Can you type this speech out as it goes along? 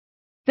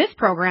This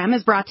program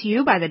is brought to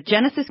you by the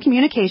Genesis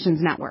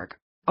Communications Network,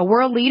 a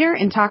world leader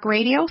in talk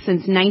radio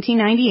since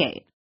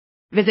 1998.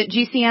 Visit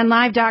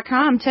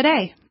GCNlive.com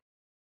today.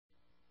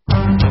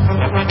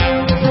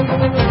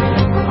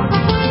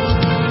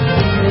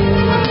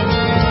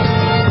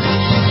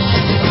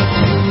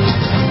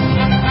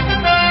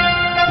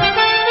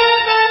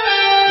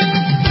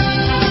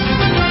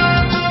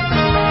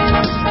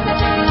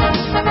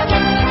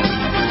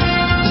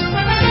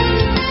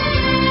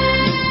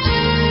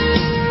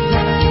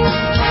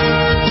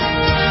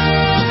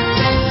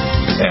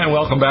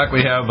 Welcome back.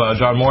 We have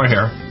John Moore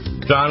here.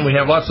 John, we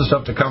have lots of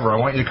stuff to cover. I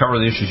want you to cover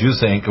the issues you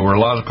think. We're a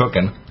lot of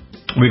cooking.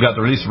 We got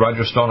the release of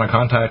Roger Stone. I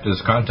contacted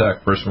his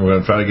contact person. We're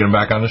going to try to get him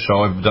back on the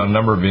show. I've done a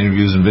number of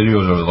interviews and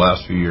videos over the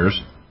last few years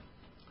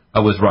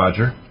with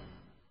Roger.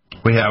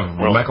 We have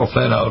Michael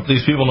Flynn out.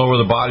 These people know where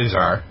the bodies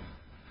are.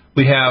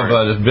 We have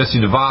Betsy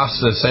DeVos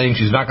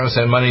saying she's not going to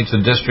send money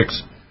to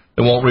districts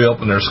that won't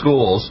reopen their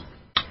schools.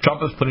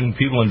 Trump is putting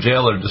people in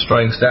jail that are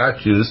destroying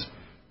statues.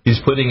 He's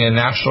putting in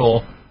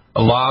national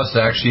laws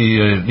actually,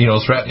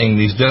 threatening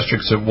these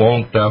districts that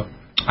won't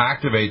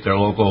activate their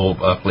local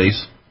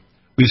police.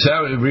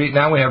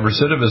 Now we have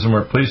recidivism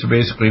where police are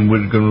basically,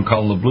 we're going to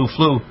call them the blue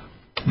flu.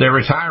 They're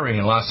retiring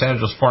in Los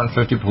Angeles,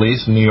 450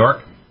 police in New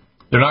York.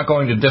 They're not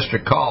going to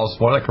district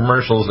calls. One of the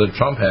commercials that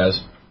Trump has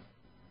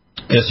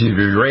is if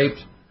you're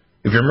raped,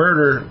 if you're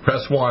murdered,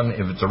 press 1.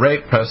 If it's a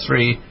rape, press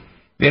 3.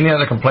 Any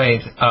other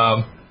complaint,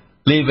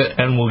 leave it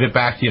and we'll get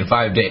back to you in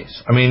 5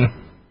 days. I mean,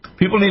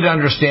 people need to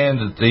understand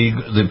that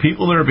the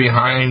people that are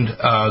behind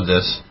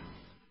this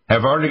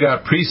have already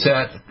got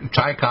preset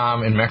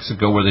TICOM in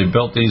Mexico where they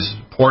built these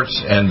ports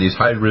and these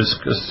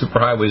high-risk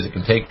superhighways that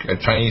can take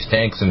Chinese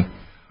tanks and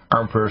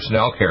armed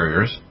personnel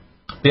carriers.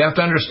 They have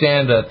to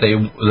understand that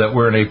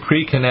we're in a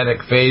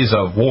pre-kinetic phase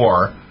of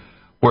war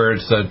where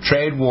it's a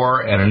trade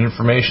war and an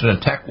information and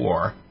tech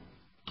war.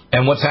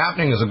 And what's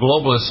happening is the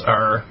globalists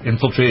are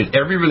infiltrated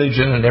every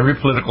religion and every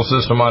political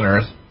system on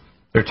Earth.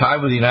 They're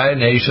tied with the United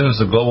Nations,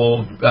 the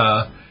global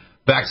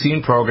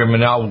vaccine program,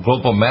 and now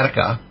Global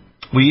Medica.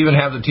 We even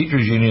have the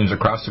teachers' unions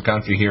across the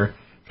country here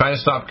trying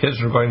to stop kids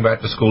from going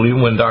back to school,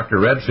 even when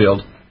Dr.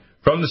 Redfield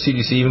from the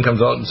CDC even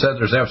comes out and said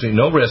there's absolutely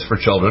no risk for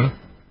children,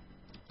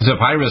 except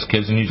high-risk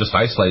kids, and you just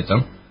isolate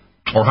them,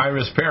 or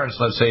high-risk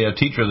parents, let's say a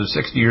teacher that's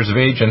 60 years of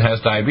age and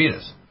has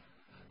diabetes.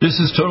 This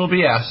is total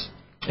BS.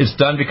 It's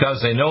done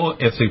because they know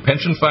if the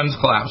pension funds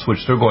collapse,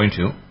 which they're going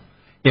to,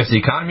 if the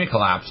economy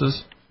collapses,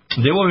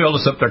 they will be able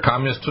to set up their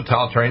communist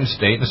totalitarian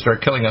state and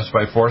start killing us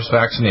by forced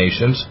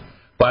vaccinations.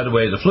 By the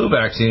way, the flu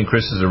vaccine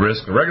increases the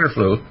risk of regular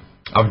flu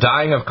of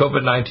dying of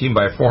COVID-19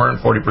 by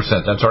 440%.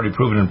 That's already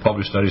proven in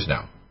published studies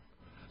now.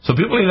 So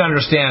people need to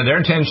understand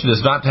their intention is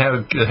not to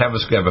have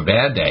us have a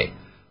bad day.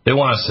 They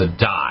want us to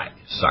die,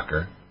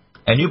 sucker.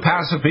 And you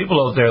passive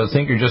people out there that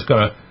think you're just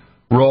going to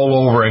roll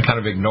over and kind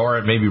of ignore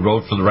it, maybe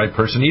vote for the right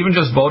person. Even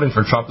just voting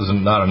for Trump is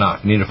not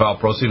enough. You need to file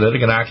pro-se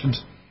litigant actions.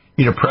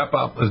 You need to prep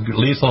up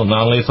lethal and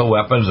non-lethal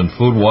weapons and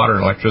food, water,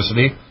 and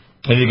electricity.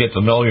 You need to get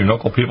to know your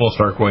local people,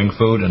 start growing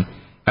food and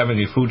having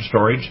a food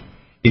storage.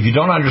 If you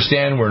don't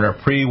understand we're in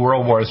a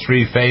pre-World War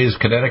III phase,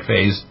 kinetic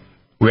phase,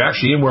 we're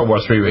actually in World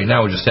War III right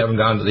now. We just haven't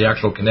gone to the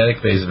actual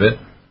kinetic phase of it.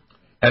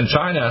 And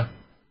China,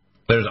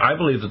 I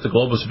believe that the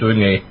globalists are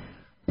doing a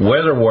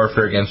weather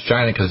warfare against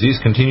China because these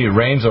continued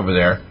rains over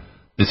there.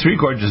 The Three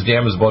Gorges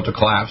Dam is about to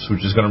collapse,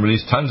 which is going to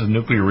release tons of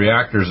nuclear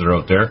reactors that are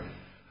out there.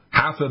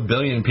 500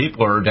 million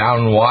people are down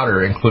in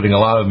water, including a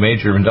lot of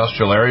major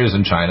industrial areas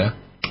in China.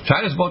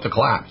 China's about to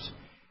collapse.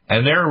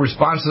 And their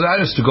response to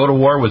that is to go to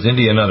war with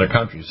India and other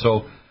countries.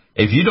 So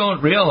if you don't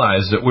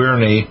realize that we're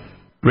in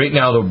right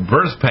now, the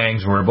birth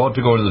pangs, and we're about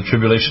to go into the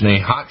tribulation,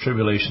 a hot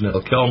tribulation that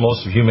will kill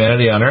most of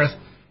humanity on Earth,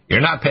 you're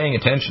not paying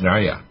attention,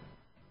 are you?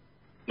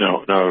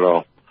 No, not at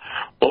all.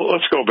 Well,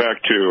 let's go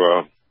back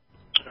to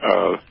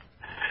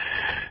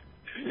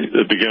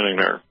the beginning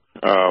there.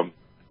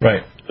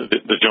 Right.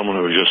 The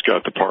gentleman who just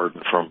got the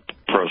pardon from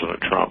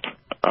President Trump.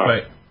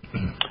 Right.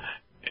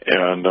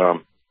 And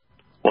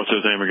what's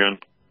his name again?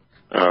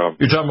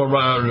 You're talking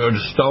about Roger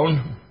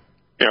Stone?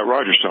 Yeah,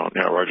 Roger Stone.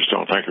 Yeah, Roger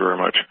Stone. Thank you very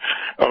much.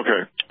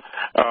 Okay.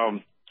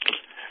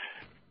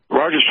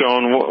 Roger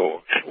Stone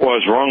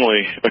was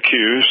wrongly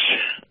accused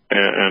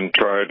and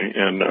tried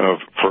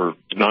for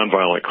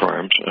nonviolent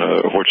crimes,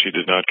 of which he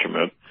did not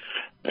commit.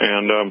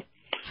 And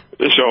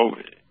so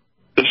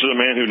this is a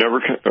man who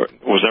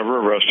was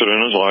never arrested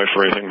in his life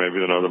for anything, maybe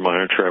another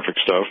minor traffic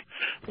stuff.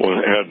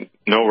 Had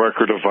no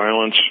record of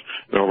violence,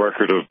 no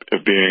record of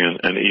being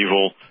an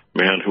evil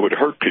man who would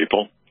hurt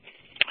people.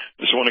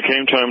 So when it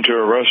came time to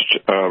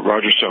arrest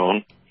Roger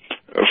Stone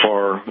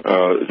for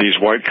these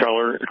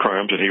white-collar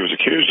crimes that he was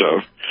accused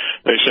of,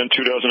 they sent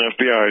 24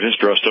 FBI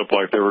agents dressed up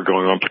like they were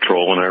going on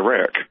patrol in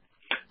Iraq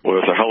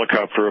with a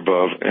helicopter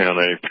above and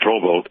a patrol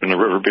boat in the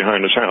river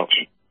behind his house.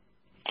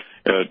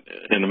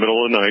 In the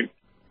middle of the night,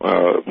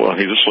 while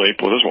he's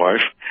asleep with his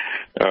wife,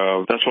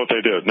 that's what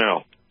they did.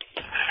 Now,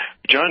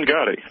 John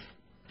Gotti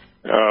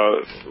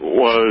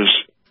was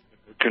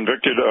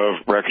convicted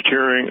of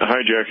racketeering,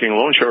 hijacking,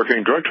 loan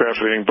sharking, drug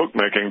trafficking,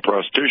 bookmaking,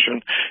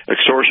 prostitution,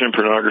 extortion,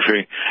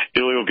 pornography,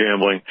 illegal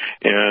gambling,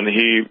 and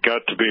he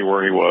got to be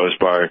where he was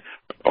by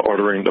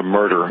ordering the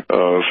murder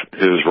of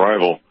his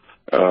rival,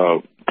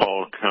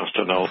 Paul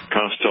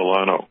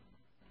Castellano.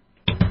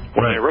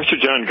 When they arrested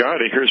John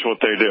Gotti, here's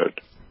what they did.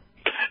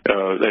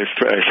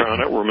 They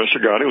found out where Mr.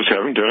 Gotti was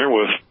having dinner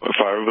with 5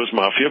 of his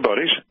mafia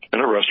buddies in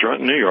a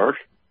restaurant in New York.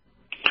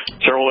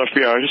 Several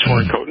FBI agents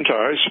wearing coat and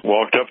ties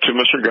walked up to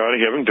Mr. Gotti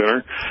having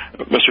dinner.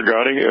 Mr.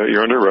 Gotti,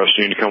 you're under arrest.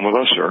 You need to come with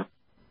us, sir.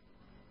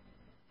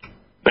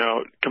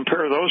 Now,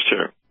 compare those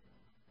two.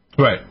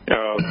 Right.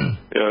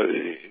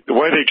 The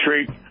way they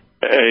treat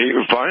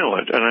a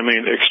violent, and I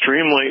mean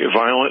extremely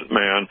violent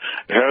man,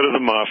 head of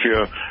the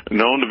mafia,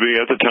 known to be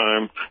at the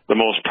time the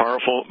most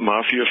powerful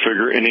mafia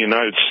figure in the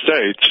United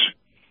States,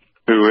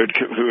 who had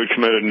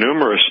committed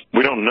numerous,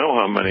 we don't know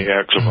how many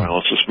acts of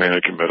violence this man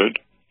had committed.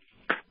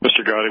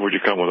 Mr. Gotti, would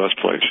you come with us,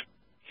 please?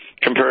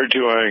 Compared to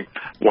a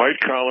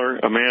white-collar,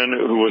 a man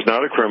who was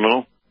not a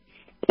criminal,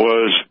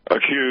 was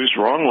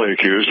wrongly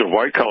accused of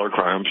white-collar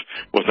crimes,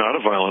 was not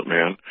a violent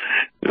man.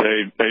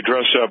 They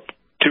dress up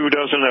 24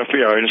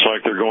 FBI agents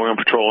like they're going on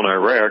patrol in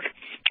Iraq,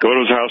 go to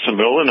his house in the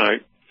middle of the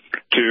night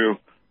to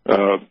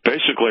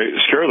basically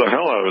scare the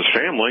hell out of his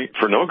family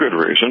for no good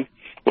reason,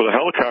 with a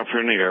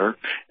helicopter in the air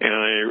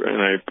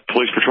and a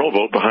police patrol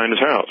boat behind his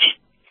house.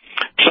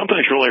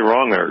 Something's really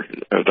wrong there,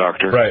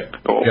 Doctor. Right.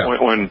 Yeah.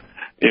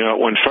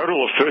 When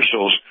federal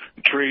officials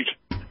treat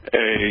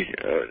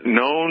a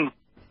known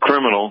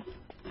criminal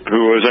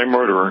who is a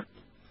murderer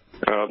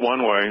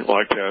one way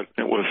like that,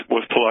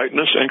 with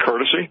politeness and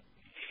courtesy,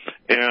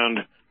 and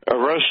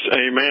arrest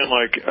a man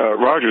like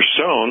Roger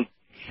Stone,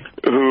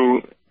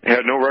 who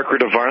had no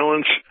record of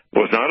violence,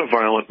 was not a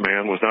violent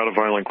man, was not a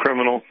violent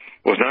criminal,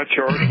 was not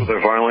charged with a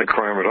violent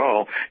crime at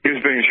all. He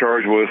was being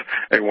charged with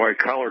a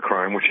white-collar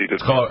crime, which he did.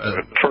 They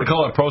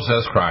call it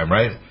process crime,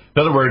 right? In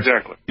other words,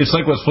 exactly. It's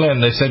like with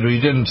Flynn. They said, well,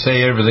 you didn't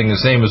say everything the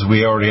same as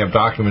we already have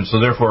documents, so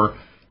therefore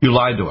you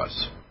lied to us.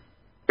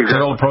 Exactly. It's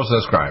an old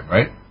process crime,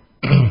 right?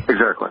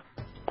 Exactly.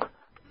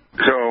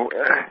 So,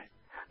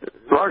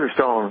 Roger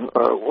Stone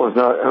was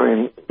not,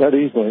 that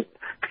easily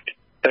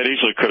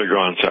could have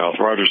gone south.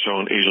 Roger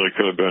Stone easily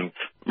could have been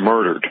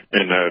murdered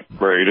in that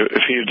raid.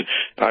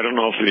 I don't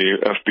know if the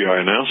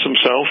FBI announced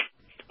himself.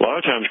 A lot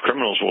of times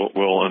criminals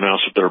will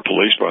announce that they're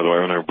police, by the way,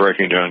 when they're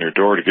breaking down your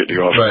door to get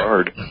you off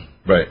guard.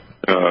 Right.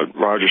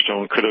 Roger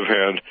Stone could have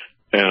had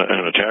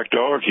an attack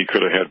dog. He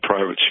could have had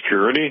private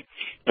security.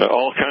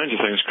 All kinds of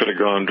things could have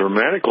gone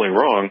dramatically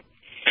wrong.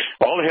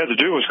 All they had to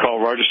do was call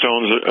Roger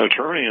Stone's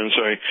attorney and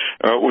say,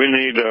 we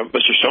need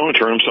Mr. Stone to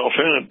turn himself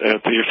in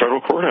at the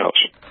federal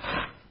courthouse.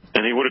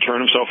 And he would have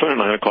turned himself in at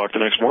 9 o'clock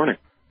the next morning.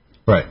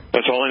 Right.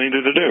 That's all I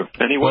needed to do.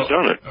 And he would have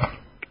done it.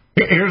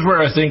 Here's where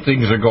I think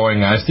things are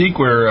going. I think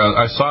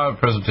I saw a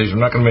presentation.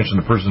 I'm not going to mention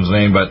the person's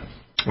name, but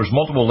there's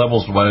multiple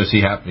levels to what I see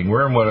happening.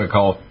 We're in what I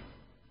call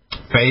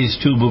Phase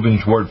 2,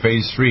 moving toward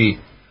Phase 3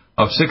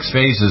 of 6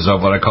 phases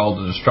of what I call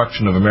the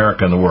destruction of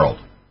America and the world.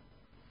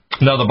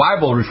 Now, the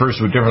Bible refers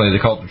to it differently.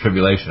 They call it the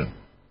tribulation.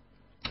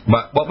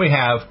 But what we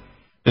have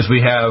is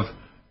we have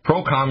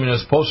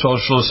pro-communist,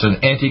 post-socialist,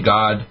 and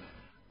anti-God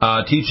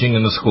teaching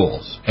in the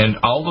schools. And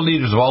all the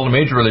leaders of all the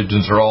major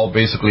religions are all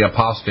basically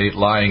apostate,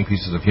 lying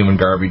pieces of human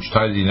garbage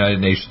tied to the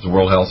United Nations, the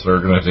World Health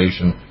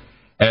Organization,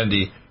 and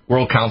the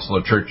World Council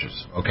of Churches.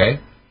 Okay?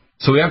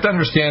 So we have to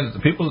understand that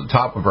the people at the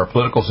top of our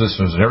political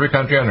systems in every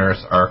country on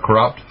earth are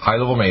corrupt,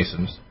 high-level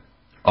Masons,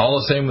 all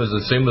the same as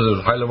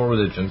those high-level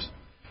religions.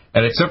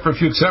 And except for a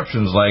few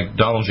exceptions like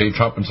Donald J.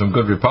 Trump and some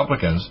good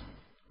Republicans,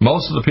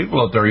 most of the people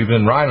out there,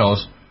 even in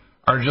rhinos,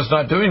 are just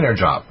not doing their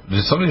job.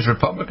 Some of these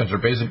Republicans are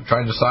basically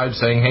trying to decide,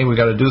 saying, hey, we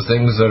got to do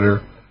things that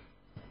are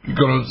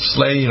going to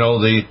slay,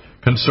 the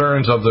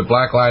concerns of the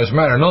Black Lives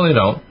Matter. No, they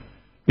don't.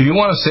 If you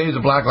want to save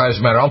the Black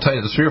Lives Matter, I'll tell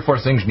you the 3 or 4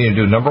 things you need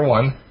to do. Number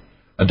 1,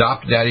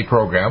 adopt a daddy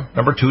program.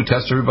 Number 2,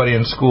 test everybody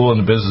in school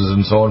and the business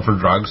and so on for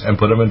drugs and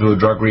put them into a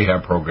drug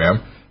rehab program.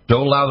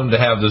 Don't allow them to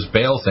have this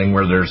bail thing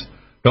where there's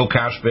no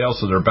cash bail,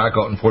 so they're back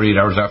out in 48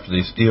 hours after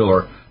they steal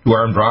or do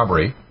armed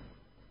robbery.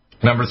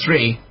 Number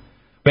 3,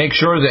 make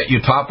sure that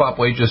you top up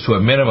wages to a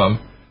minimum.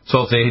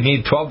 So if they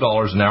need $12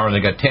 an hour and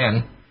they get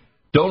 10,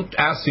 don't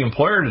ask the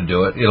employer to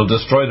do it. It'll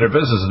destroy their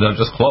business and they'll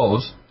just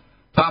close.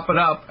 Top it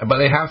up, but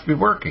they have to be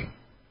working.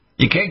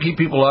 You can't keep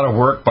people out of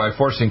work by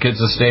forcing kids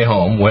to stay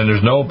home when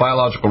there's no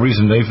biological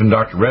reason. Even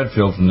Dr.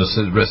 Redfield from the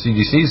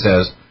CDC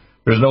says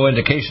there's no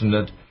indication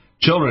that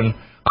children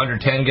under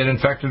 10 get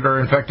infected or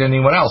infect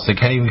anyone else. They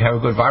can't even have a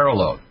good viral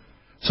load.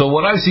 So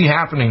what I see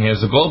happening is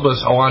the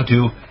globalists want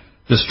to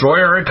destroy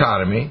our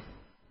economy,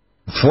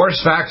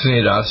 force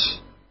vaccinate us,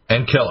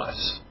 and kill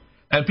us.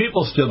 And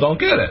people still don't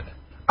get it.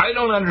 I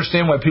don't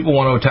understand why people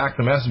want to attack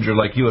the messenger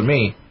like you and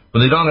me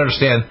when they don't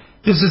understand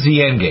this is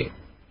the end game.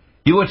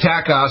 You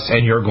attack us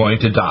and you're going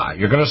to die.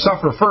 You're going to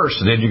suffer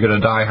first and then you're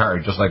going to die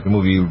hard, just like the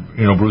movie,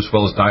 Bruce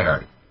Willis Die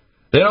Hard.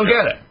 They don't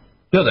get it,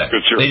 do they?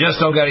 They just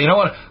don't get it. You know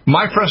what?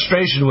 My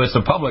frustration with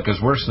the public is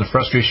worse than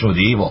frustration with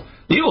the evil.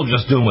 The evil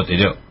just doing what they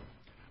do.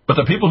 But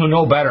the people who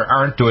know better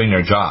aren't doing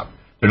their job.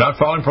 They're not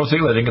following pro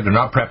se living, they're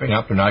not prepping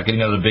up, they're not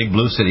getting out of the big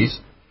blue cities.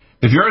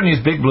 If you're in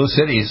these big blue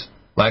cities,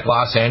 like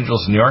Los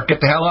Angeles and New York,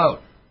 get the hell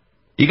out.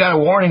 You got a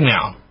warning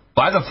now.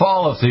 By the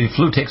fall, if the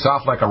flu takes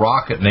off like a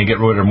rocket and they get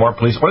rid of more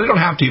police, or they don't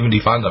have to even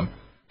defund them,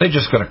 they're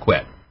just going to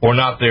quit or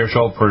not there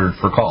show up for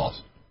calls.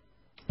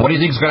 What do you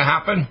think is going to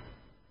happen?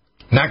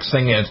 Next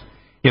thing is,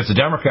 if the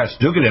Democrats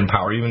do get in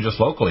power, even just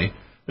locally,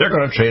 they're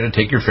going to try to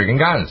take your friggin'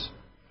 guns.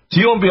 So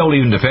you won't be able to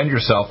even defend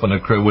yourself when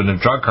the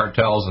drug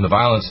cartels and the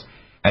violence,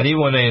 and even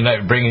when they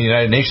bring in the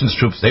United Nations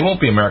troops, they won't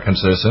be American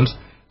citizens.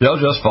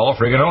 They'll just follow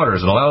friggin'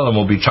 orders, and a lot of them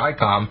will be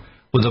Chi-Com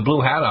with a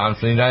blue hat on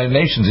from the United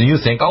Nations, and you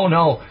think, oh,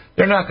 no,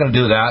 they're not going to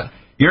do that.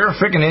 You're a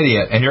friggin'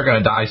 idiot, and you're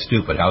going to die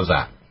stupid. How's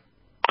that?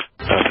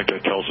 I think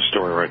that tells the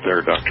story right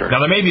there, Doctor.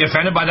 Now, they may be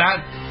offended by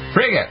that.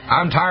 Frig it.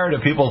 I'm tired of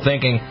people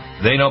thinking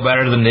they know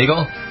better than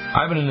legal.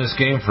 I've been in this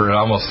game for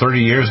almost 30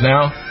 years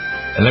now,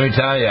 and let me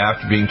tell you,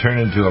 after being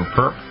turned into a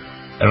perp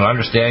and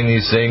understanding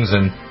these things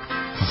and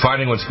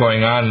finding what's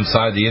going on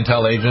inside the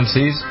intel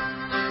agencies,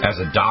 as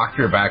a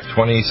doctor back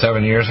 27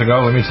 years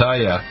ago, let me tell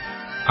you,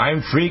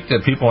 I'm freaked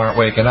that people aren't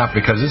waking up,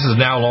 because this is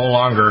now no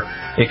longer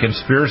a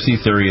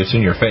conspiracy theory. It's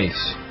in your face.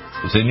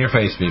 It's in your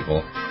face,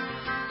 people.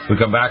 We'll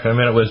come back in a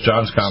minute with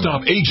John's comment.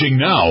 Stop aging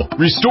now.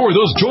 Restore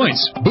those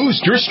joints.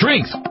 Boost your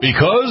strength.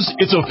 Because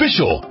it's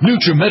official.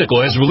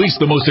 NutriMedical has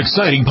released the most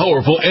exciting,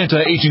 powerful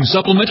anti-aging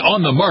supplement on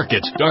the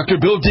market. Dr.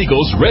 Bill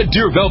Deagle's Red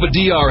Deer Velvet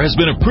DR has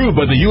been approved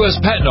by the U.S.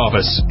 Patent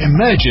Office.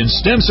 Imagine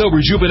stem cell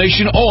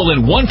rejuvenation all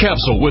in one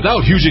capsule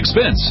without huge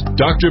expense.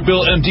 Dr.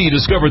 Bill MD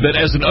discovered that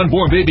as an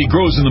unborn baby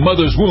grows in the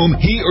mother's womb,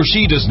 he or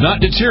she does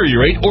not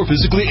deteriorate or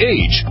physically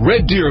age.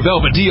 Red Deer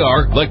Velvet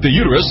DR, like the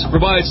uterus,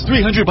 provides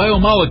 300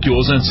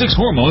 biomolecules and 6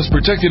 hormones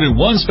protected in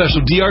one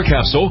special DR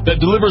capsule that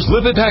delivers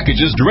lipid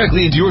packages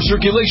directly into your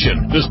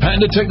circulation. This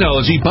patented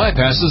technology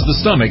bypasses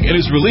the stomach and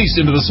is released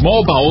into the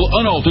small bowel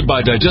unaltered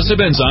by digestive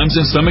enzymes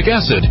and stomach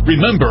acid.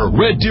 Remember,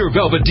 Red Deer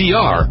Velvet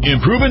DR.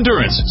 Improve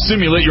endurance,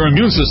 stimulate your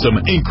immune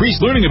system, increase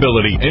learning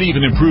ability, and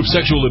even improve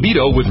sexual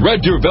libido with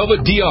Red Deer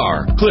Velvet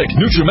DR. Click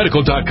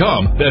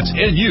NutriMedical.com, that's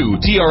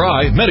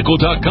NUTRI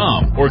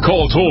medical.com, or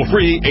call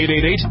toll-free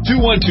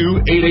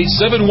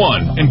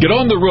 888-212-8871 and get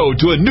on the road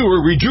to a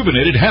newer,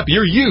 rejuvenated,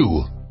 happier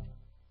you.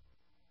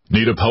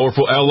 Need a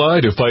powerful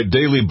ally to fight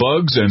daily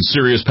bugs and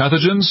serious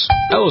pathogens?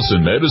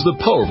 Allicin Med is the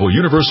powerful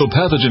universal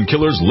pathogen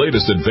killer's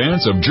latest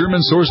advance of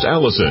German-sourced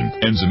allicin,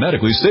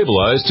 enzymatically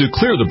stabilized to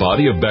clear the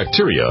body of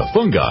bacteria,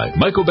 fungi,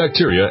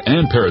 mycobacteria,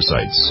 and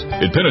parasites.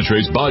 It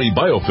penetrates body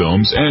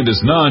biofilms and is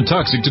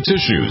non-toxic to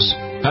tissues.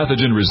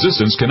 Pathogen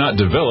resistance cannot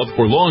develop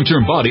for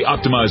long-term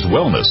body-optimized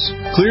wellness.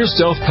 Clear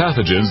stealth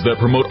pathogens that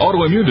promote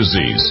autoimmune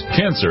disease,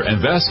 cancer, and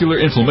vascular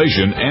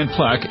inflammation and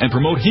plaque, and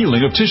promote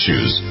healing of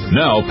tissues.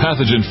 Now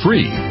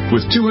pathogen-free.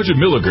 With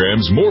 200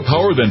 milligrams more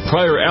power than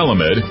prior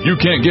Alamed, you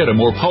can't get a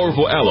more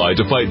powerful ally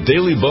to fight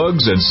daily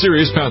bugs and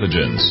serious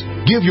pathogens.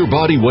 Give your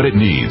body what it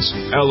needs.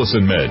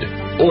 Allicin Med.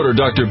 Order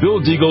Dr.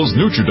 Bill Deagle's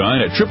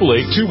Nutridyne at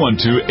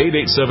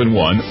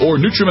 888-212-8871 or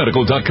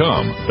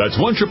NutriMedical.com. That's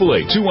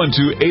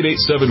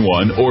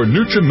 1-888-212-8871 or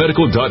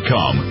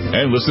NutriMedical.com.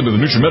 And listen to the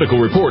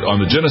NutriMedical Report on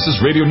the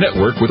Genesis Radio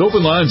Network with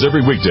open lines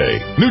every weekday.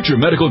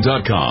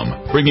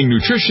 NutriMedical.com, bringing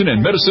nutrition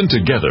and medicine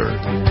together.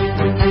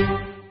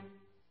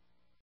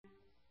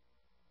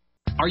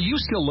 Are you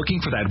still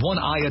looking for that one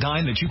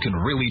iodine that you can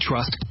really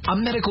trust? A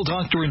medical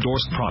doctor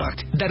endorsed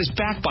product that is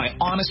backed by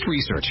honest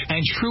research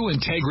and true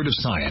integrative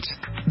science?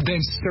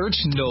 Then search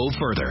no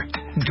further.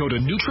 Go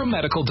to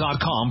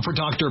NutriMedical.com for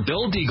Dr.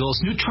 Bill Deagle's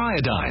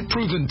Nutriodine,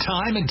 proven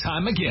time and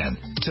time again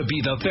to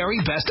be the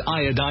very best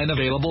iodine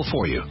available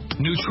for you.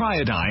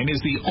 Nutriodine is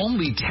the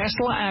only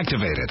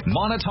Tesla-activated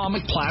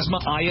monatomic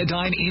plasma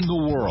iodine in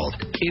the world.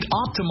 It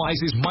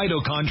optimizes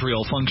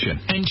mitochondrial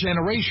function and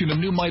generation of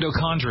new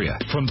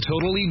mitochondria, from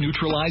totally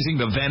neutralizing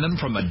the venom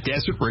from a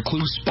desert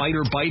recluse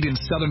spider bite in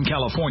Southern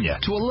California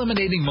to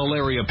eliminating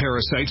malaria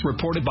parasites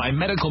reported by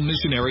medical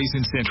missionaries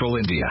in Central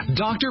India.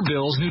 Dr.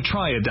 Bill's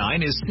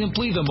Nutriodine is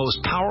simply the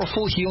most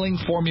powerful healing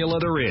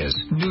formula there is.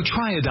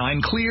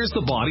 Nutriodine clears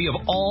the body of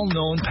all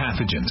known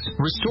pathogens,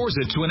 restores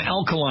it to an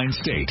alkaline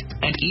state,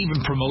 and even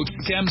promotes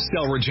stem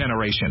cell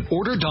regeneration.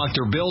 Order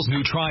Dr. Bill's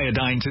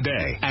Nutriodine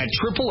today at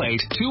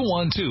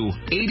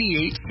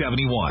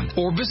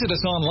 888-212-8871 or visit us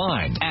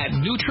online at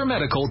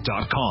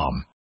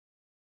NutriMedical.com.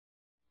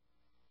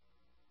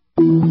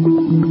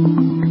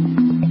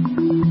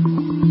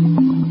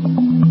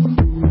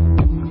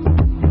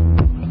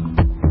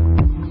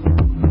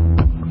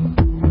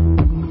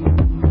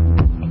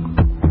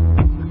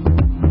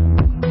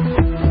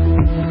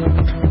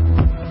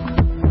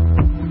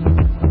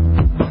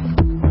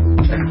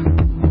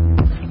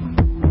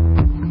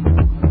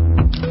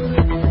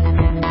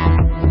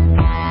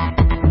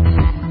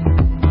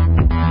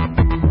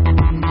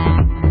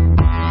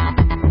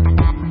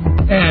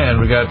 And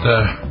we got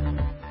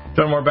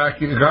John, more back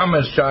to your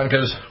comments, John,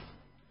 because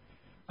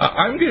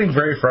I'm getting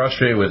very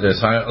frustrated with this.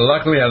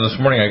 Luckily, this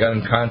morning I got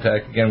in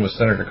contact again with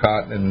Senator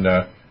Cotton and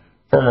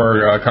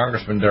former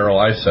Congressman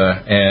Darrell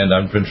Issa, and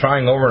I've been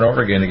trying over and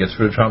over again to get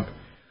through to Trump.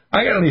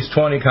 I get at least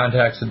 20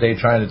 contacts a day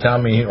trying to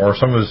tell me, or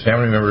some of his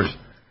family members,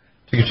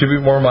 to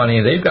contribute more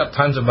money. They've got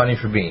tons of money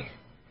for me.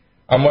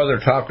 I'm one of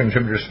their top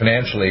contributors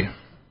financially.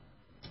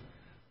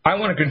 I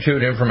want to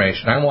contribute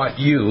information. I want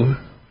you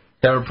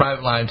to have a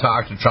private line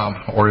talk to Trump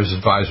or his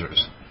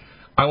advisors.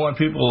 I want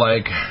people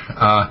like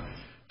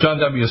John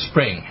W.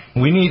 Spring.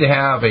 We need to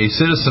have a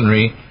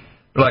citizenry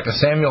like a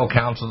Samuel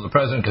counsel to the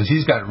president, because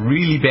he's got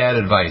really bad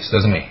advice,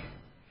 doesn't he?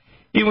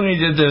 Even when he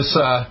did this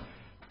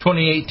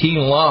 2018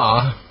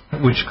 law,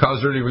 which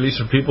caused early release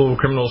of people,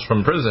 criminals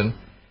from prison,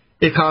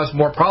 it caused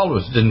more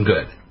problems, didn't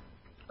good.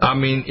 I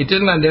mean, it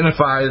didn't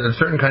identify that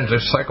certain kinds of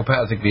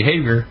psychopathic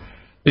behavior,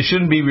 they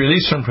shouldn't be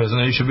released from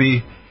prison. They should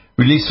be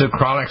released to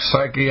chronic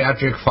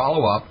psychiatric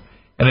follow-up.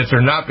 And if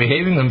they're not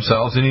behaving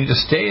themselves, they need to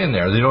stay in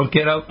there. They don't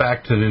get out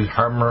back to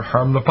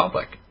harm the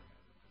public.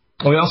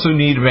 We also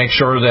need to make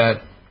sure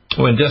that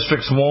when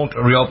districts won't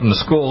reopen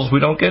the schools, we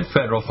don't get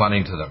federal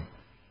funding to them.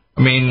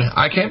 I mean,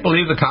 I can't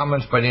believe the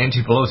comments by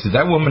Nancy Pelosi.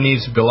 That woman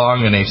needs to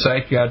belong in a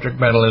psychiatric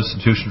mental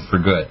institution for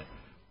good.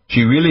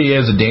 She really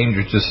is a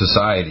danger to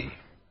society.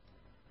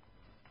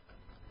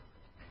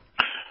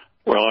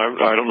 Well,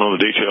 I don't know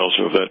the details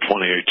of that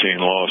 2018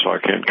 law, so I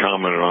can't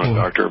comment on it,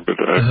 Doctor, but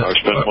I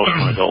spent most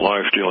of my adult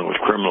life dealing with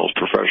criminals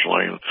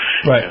professionally,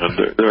 right.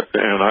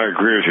 and I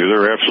agree with you.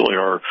 There absolutely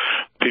are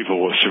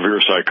people with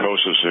severe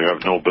psychosis who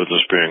have no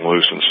business being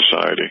loose in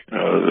society.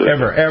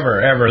 Ever.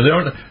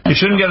 They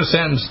shouldn't get a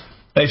sentence.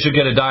 They should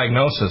get a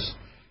diagnosis,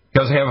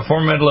 because they have a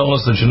form of mental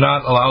illness that should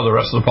not allow the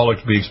rest of the public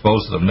to be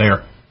exposed to them. They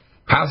are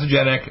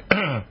pathogenic,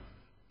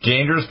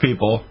 dangerous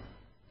people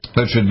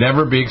that should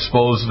never be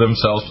exposed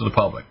themselves to the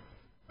public.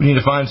 We need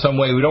to find some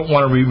way. We don't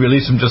want to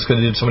re-release them just because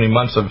they did so many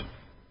months of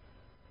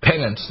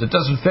penance. That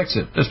doesn't fix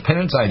it. This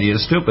penance idea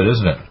is stupid,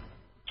 isn't it?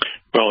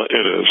 Well,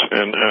 it is.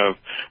 And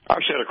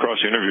I've sat across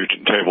the interview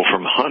table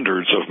from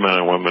hundreds of men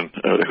and women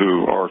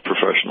who are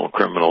professional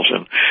criminals,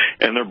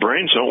 and their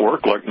brains don't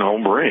work like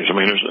normal brains. I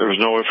mean, there's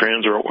no ifs,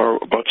 ands, or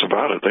buts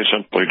about it. They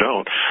simply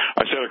don't.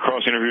 I sat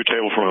across the interview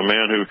table from a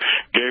man who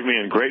gave me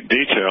in great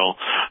detail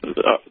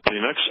the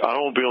next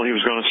automobile he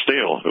was going to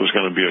steal. It was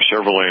going to be a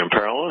Chevrolet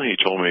Impala. He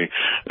told me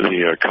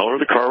the color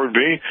of the car would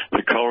be,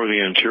 the color of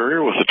the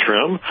interior with the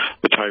trim,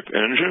 the type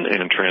engine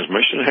and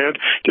transmission it had,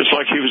 just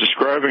like he was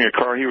describing a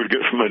car he would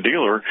get from a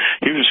dealer.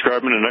 He was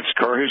describing the next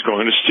car he was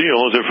going to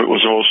steal as if it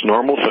was the most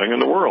normal thing in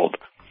the world.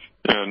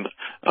 And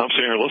I'm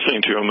sitting here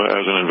listening to him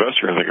as an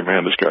investor and thinking,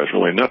 man, this guy's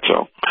really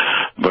nutso.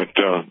 But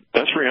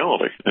that's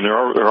reality. And there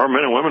are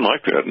men and women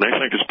like that, and they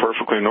think it's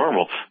perfectly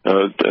normal.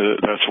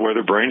 That's the way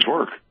their brains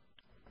work.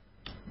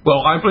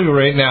 Well, I believe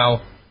right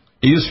now,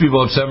 it used to be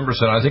about 7%.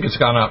 I think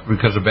it's gone up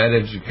because of bad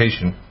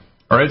education.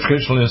 Our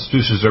educational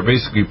institutions are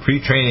basically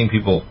pre-training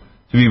people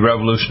to be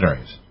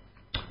revolutionaries.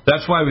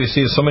 That's why we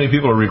see so many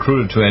people are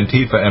recruited to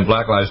Antifa and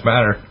Black Lives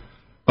Matter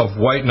of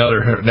white and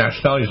other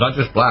nationalities, not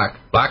just black.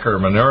 Black are a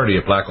minority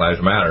of Black Lives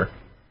Matter.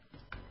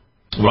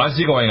 What I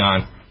see going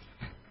on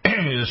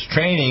is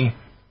training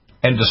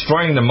and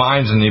destroying the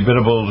minds and the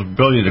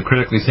ability to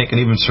critically think and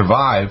even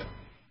survive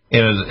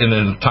in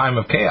a time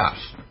of chaos.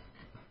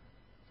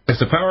 If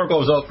the power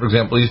goes out, for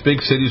example, these big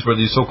cities where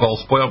these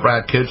so-called spoiled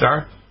brat kids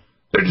are,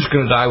 they're just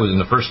going to die within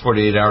the first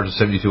 48 hours to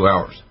 72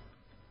 hours.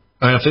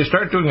 And if they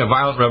start doing a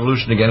violent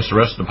revolution against the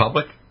rest of the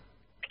public,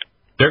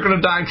 they're going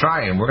to die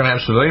trying. We're going to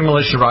have civilian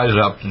militia rise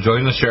up to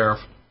join the sheriff,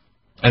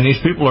 and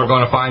these people are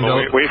going to find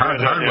out the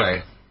hard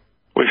way.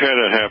 We've had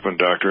that happen,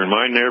 Doctor. In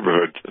my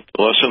neighborhood,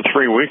 less than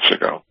 3 weeks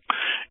ago,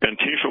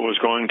 Antifa was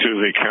going to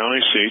the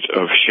county seat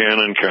of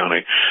Shannon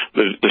County.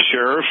 The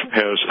sheriff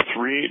has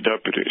 3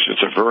 deputies.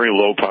 It's a very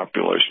low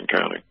population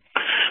county.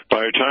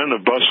 By the time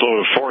the busload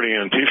of 40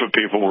 Antifa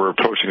people were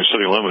approaching the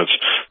city limits,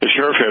 the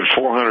sheriff had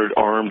 400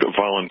 armed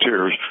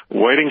volunteers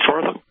waiting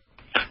for them.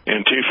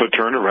 Antifa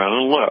turned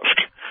around and left.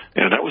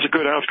 And that was a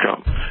good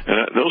outcome. And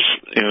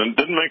it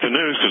didn't make the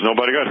news because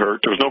nobody got hurt.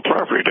 There was no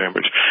property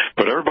damage.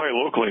 But everybody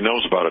locally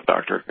knows about it,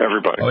 Doctor.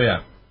 Everybody. Oh,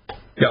 yeah.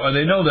 Yeah, well,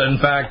 they know that,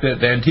 in fact, that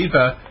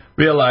Antifa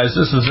realized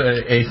this is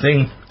a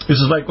thing.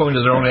 This is like going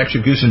to their own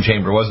execution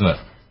chamber, wasn't it?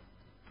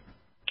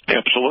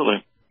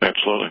 Absolutely.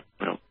 Absolutely.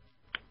 Yeah.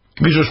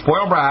 These are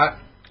spoiled brat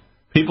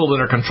people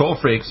that are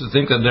control freaks that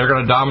think that they're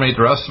going to dominate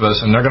the rest of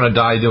us and they're going to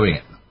die doing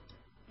it.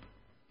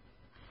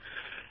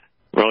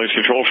 Well, these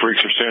control freaks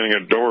are standing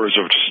at doors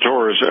of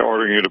stores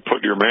ordering you to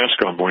put your mask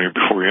on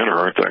before you enter,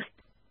 aren't they?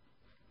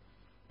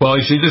 Well,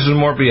 you see, this is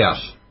more BS.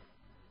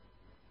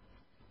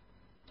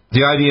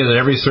 The idea that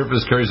every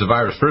surface carries a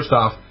virus. First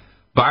off,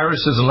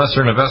 viruses, unless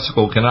they're in a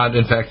vesicle, cannot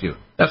infect you.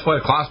 That's why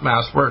a cloth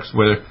mask works,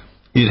 where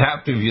you'd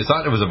have to, if you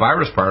thought it was a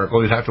virus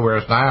particle, you'd have to wear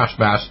a NIOSH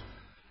mask.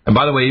 And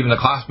by the way, even the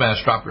cloth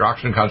mask drop your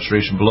oxygen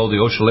concentration below the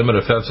OSHA limit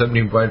of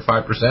 17.5%,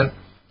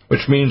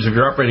 which means if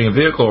you're operating a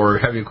vehicle or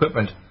heavy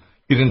equipment,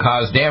 you can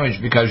cause damage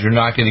because you're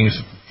not getting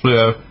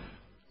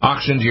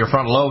oxygen to your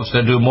frontal lobes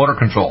to do motor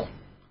control.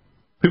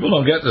 People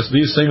don't get this.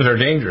 These things are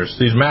dangerous.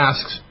 These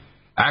masks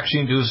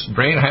actually induce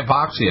brain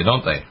hypoxia,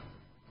 don't they?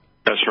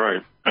 That's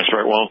right. That's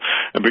right. Well,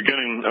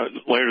 beginning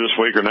later this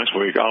week or next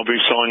week, I'll be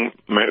selling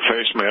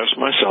face masks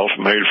myself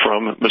made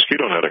from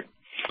mosquito netting.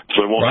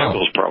 So they won't Wow. have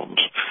those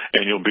problems.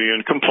 And you'll be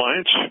in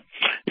compliance.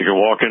 You can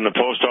walk in the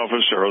post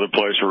office or other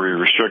place where you're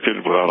restricted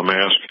without a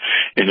mask,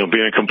 and you'll be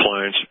in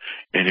compliance,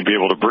 and you'll be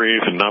able to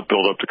breathe and not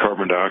build up the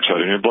carbon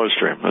dioxide in your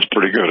bloodstream. That's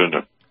pretty good, isn't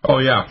it? Oh,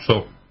 yeah.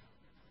 So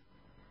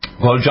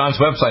go to John's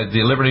website,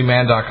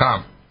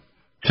 thelibertyman.com.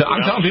 So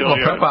I'm telling people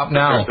to prep up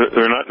now.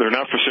 They're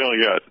not for sale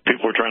yet.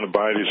 People are trying to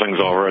buy these things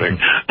already.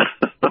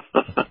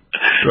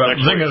 Well,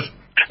 the thing is,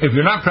 if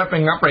you're not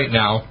prepping up right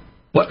now,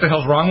 what the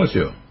hell's wrong with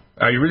you?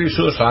 Are you really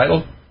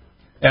suicidal?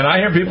 And I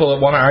hear people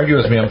that want to argue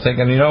with me. I'm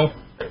thinking,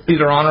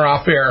 either on or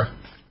off air,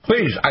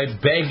 please, I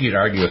beg you to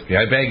argue with me.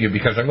 I beg you,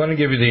 because I'm going to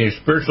give you the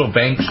spiritual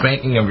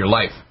spanking of your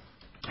life.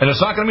 And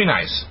it's not going to be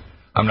nice.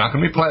 I'm not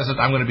going to be pleasant.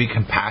 I'm going to be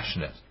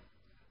compassionate.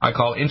 I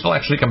call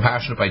intellectually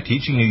compassionate by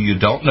teaching you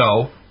don't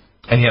know,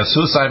 and you have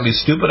suicidally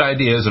stupid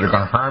ideas that are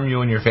going to harm you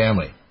and your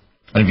family.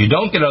 And if you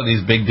don't get out of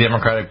these big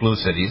Democratic blue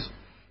cities,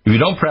 if you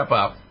don't prep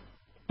up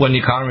when the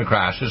economy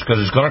crashes, because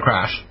it's going to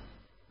crash,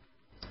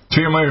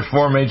 3 or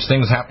 4 major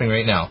things happening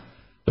right now.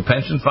 The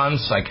pension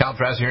funds, like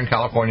Caltrans here in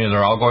California,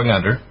 they're all going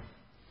under.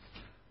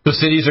 The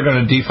cities are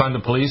going to defund the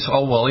police.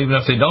 Oh, well, even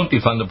if they don't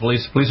defund the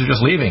police are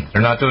just leaving.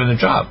 They're not doing their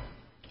job.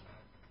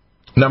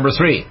 Number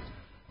 3,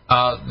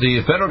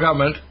 the federal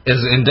government is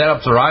in debt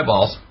up to their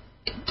eyeballs,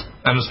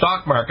 and the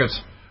stock markets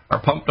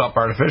are pumped up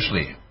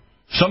artificially.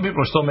 Some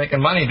people are still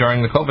making money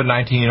during the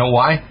COVID-19. You know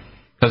why?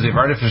 Because they've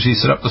artificially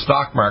set up the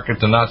stock market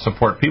to not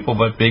support people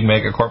but big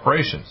mega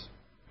corporations.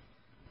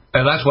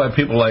 And that's why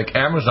people like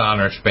Amazon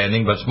are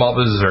expanding, but small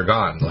businesses are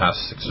gone the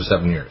last 6 or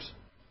 7 years.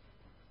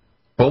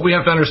 But we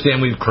have to understand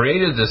we've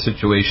created this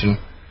situation,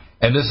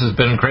 and this has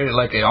been created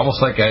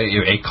almost like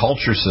a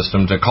culture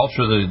system, to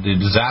culture the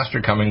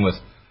disaster coming with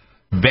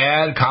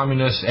bad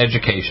communist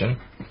education,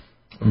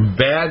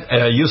 bad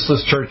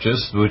useless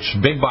churches, which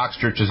big box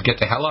churches get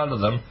the hell out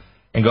of them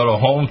and go to a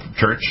home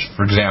church,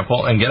 for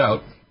example, and get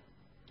out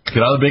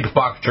of big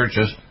box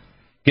churches,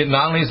 get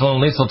non-lethal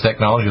and lethal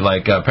technology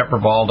like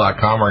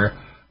pepperball.com, or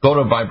go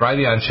to my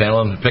Brighteon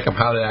channel and pick up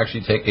how to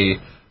actually take a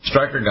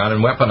striker gun and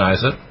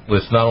weaponize it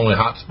with not only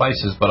hot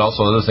spices, but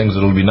also other things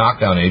that will be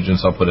knockdown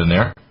agents I'll put in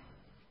there.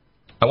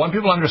 I want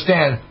people to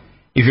understand,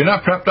 if you're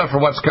not prepped up for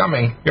what's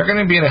coming, you're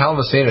going to be in a hell of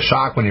a state of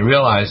shock when you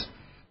realize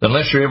that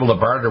unless you're able to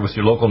barter with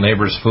your local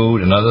neighbor's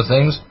food and other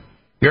things,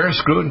 you're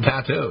screwed and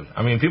tattooed.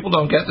 I mean, people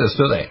don't get this,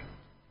 do they?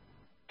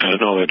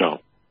 No, they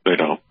don't. They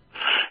don't.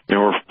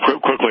 We're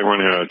quickly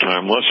running out of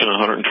time. Less than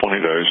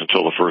 120 days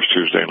until the first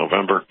Tuesday in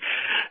November.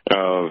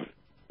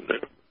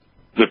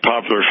 The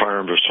popular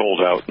firearms are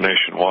sold out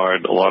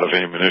nationwide. A lot of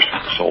ammunition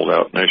is sold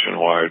out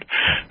nationwide.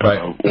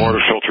 Right.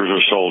 Water filters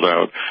are sold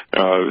out.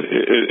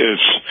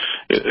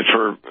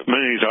 For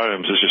many of these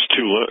items, it's just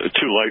too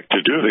late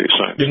to do these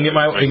things. You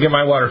can get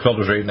my water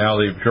filters right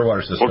now, the pure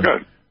water system. Well,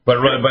 good.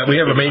 But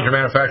we have a major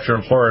manufacturer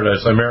in Florida.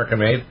 It's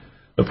American made.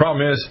 The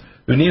problem is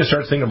we need to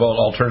start thinking about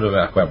alternative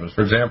weapons.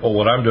 For example,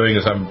 what I'm doing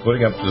is I'm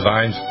putting up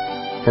designs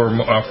for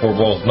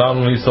both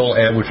non-lethal,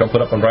 and which I'll put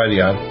up on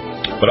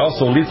Brighteon, but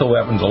also lethal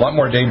weapons, a lot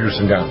more dangerous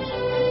than guns.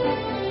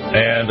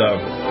 And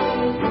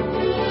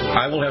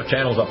I will have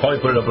channels. I'll probably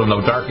put it up on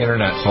the dark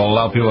internet, so I'll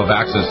allow people to have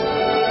access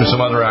to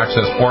some other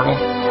access portal.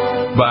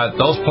 But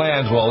those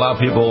plans will allow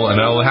people, and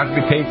they'll have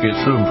to be patriots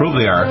to improve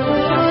they are,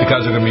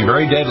 because they're going to be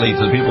very deadly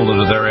to the people that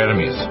are their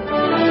enemies.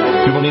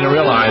 People need to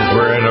realize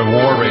we're in a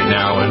war right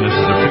now, and this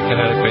is the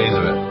pre-kinetic phase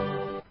of it.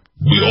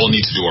 We all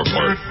need to do our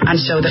part. And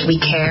show that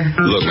we care.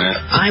 Look, man.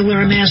 I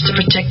wear a mask to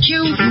protect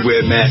you. You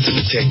wear a mask to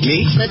protect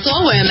me. Let's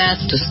all wear a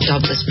mask to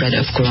stop the spread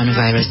of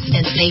coronavirus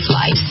and save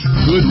lives.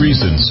 Good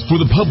reasons for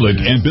the public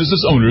and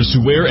business owners to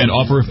wear and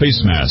offer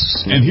face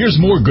masks. And here's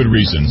more good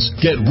reasons.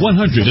 Get 100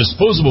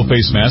 disposable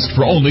face masks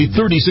for only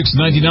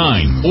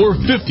 $36.99, or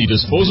 50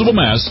 disposable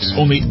masks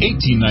only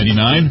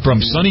 $18.99 from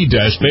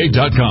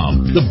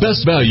sunny-bay.com. The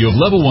best value of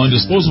level 1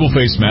 disposable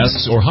face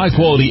masks or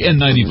high-quality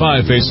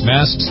N95 face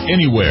masks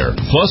anywhere.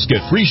 Plus,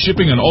 get free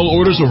shipping on all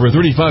orders over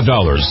 $35.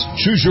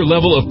 Choose your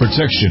level of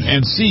protection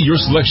and see your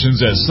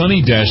selections at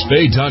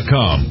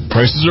sunny-bay.com.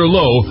 Prices are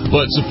low,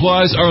 but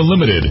supplies are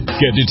limited.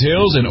 Get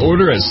details and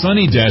order at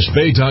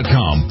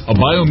sunny-bay.com, a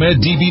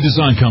Biomed DB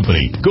design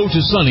company. Go to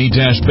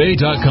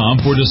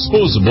sunny-bay.com for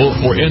disposable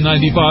or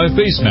N95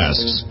 face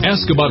masks.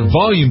 Ask about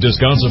volume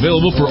discounts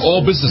available for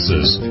all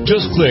businesses.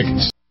 Just click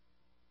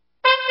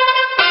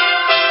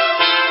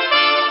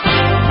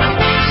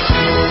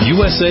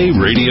USA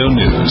Radio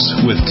News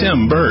with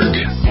Tim Berg.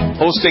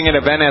 Hosting an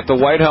event at the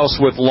White House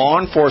with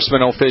law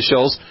enforcement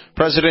officials,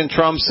 President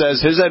Trump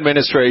says his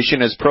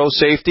administration is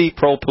pro-safety,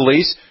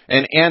 pro-police,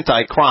 and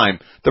anti-crime.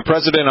 The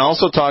president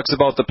also talks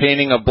about the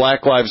painting of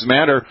Black Lives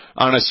Matter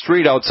on a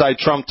street outside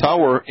Trump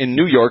Tower in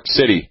New York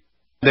City.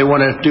 They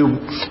want to do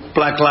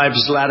Black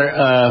Lives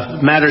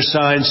Matter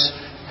signs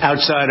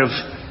outside of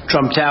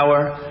Trump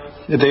Tower.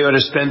 They ought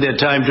to spend their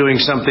time doing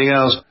something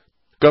else.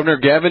 Governor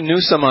Gavin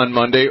Newsom on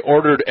Monday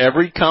ordered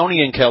every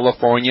county in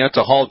California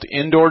to halt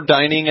indoor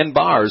dining and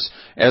bars,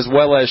 as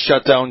well as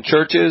shut down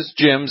churches,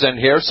 gyms, and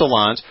hair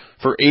salons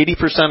for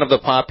 80% of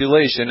the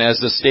population as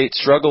the state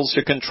struggles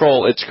to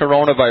control its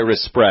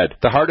coronavirus spread.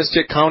 The hardest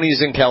hit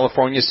counties in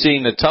California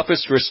seeing the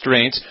toughest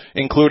restraints,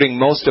 including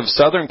most of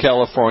Southern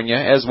California,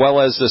 as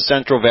well as the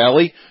Central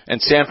Valley and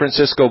San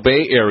Francisco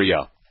Bay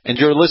Area. And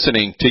you're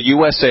listening to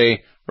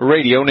USA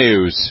Radio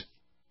News.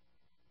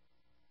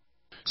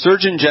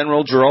 Surgeon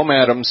General Jerome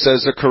Adams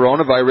says the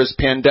coronavirus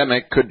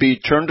pandemic could be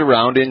turned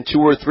around in 2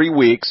 or 3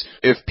 weeks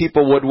if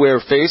people would wear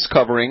face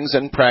coverings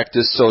and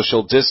practice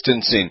social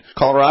distancing.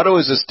 Colorado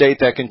is a state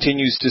that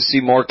continues to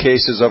see more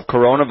cases of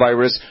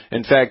coronavirus.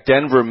 In fact,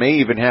 Denver may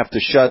even have to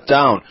shut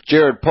down.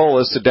 Jared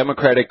Polis, the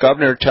Democratic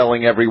governor,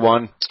 telling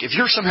everyone, if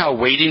you're somehow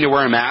waiting to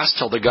wear a mask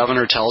till the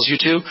governor tells you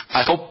to,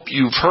 I hope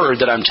you've heard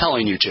that I'm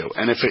telling you to.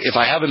 And if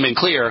I haven't been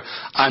clear,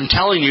 I'm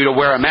telling you to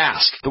wear a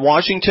mask. The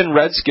Washington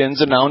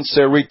Redskins announced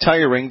they're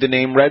retiring the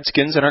name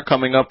Redskins and are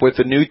coming up with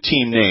a new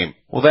team name.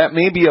 Well, that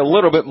may be a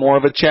little bit more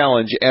of a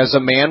challenge, as a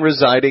man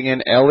residing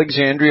in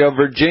Alexandria,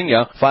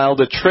 Virginia,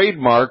 filed a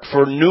trademark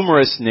for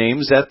numerous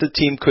names that the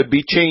team could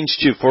be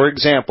changed to. For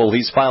example,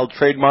 he's filed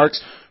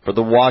trademarks for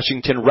the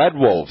Washington Red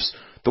Wolves,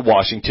 the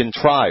Washington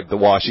Tribe, the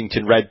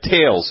Washington Red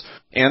Tails,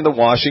 and the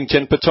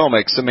Washington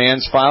Potomacs. The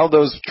man's filed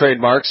those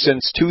trademarks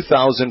since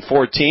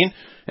 2014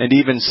 and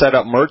even set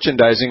up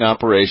merchandising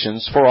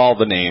operations for all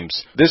the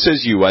names. This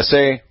is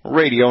USA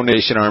Radio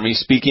Nation Army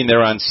speaking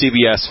there on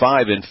CBS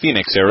 5 in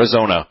Phoenix,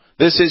 Arizona.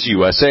 This is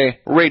USA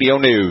Radio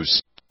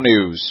News.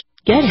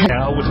 Get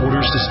now with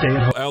orders to stay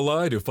at home.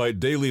 Ally to fight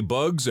daily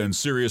bugs and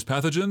serious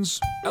pathogens?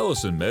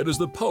 Allicin Med is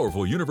the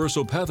powerful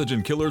universal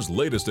pathogen killer's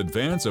latest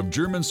advance of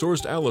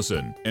German-sourced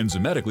allicin,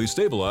 enzymatically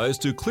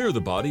stabilized to clear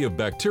the body of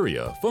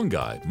bacteria,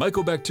 fungi,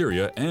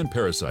 mycobacteria, and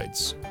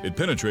parasites. It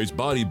penetrates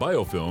body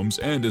biofilms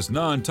and is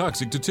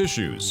non-toxic to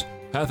tissues.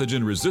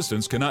 Pathogen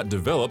resistance cannot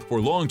develop for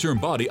long-term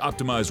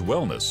body-optimized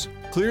wellness.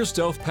 Clear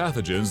stealth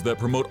pathogens that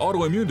promote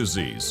autoimmune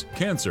disease,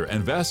 cancer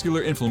and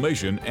vascular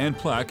inflammation and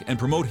plaque, and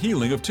promote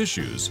healing of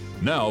tissues.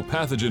 Now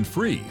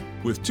pathogen-free.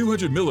 With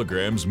 200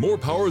 milligrams more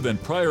power than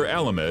prior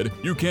Alamed,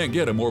 you can't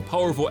get a more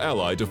powerful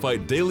ally to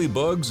fight daily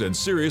bugs and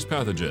serious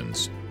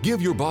pathogens.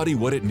 Give your body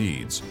what it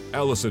needs.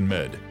 Allicin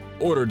Med.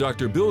 Order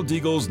Dr. Bill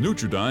Deagle's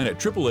Nutridyne at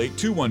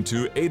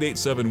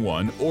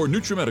 888-212-8871 or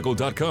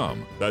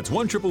NutriMedical.com. That's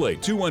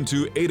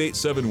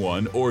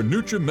 1-888-212-8871 or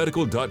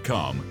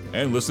NutriMedical.com.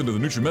 And listen to the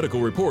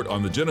NutriMedical Report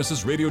on the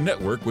Genesis Radio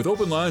Network with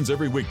open lines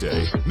every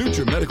weekday.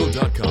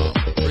 NutriMedical.com,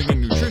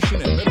 bringing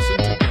nutrition and medicine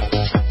together.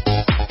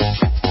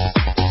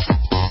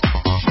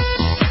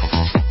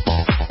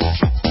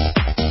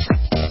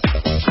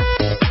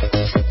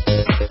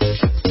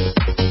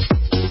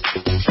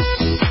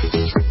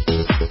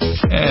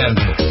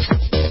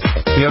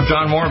 We have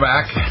John Moore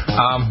back.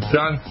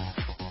 John,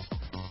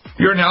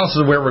 your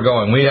analysis of where we're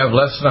going. We have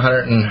less than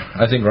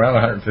around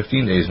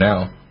 115 days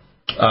now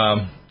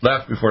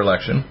left before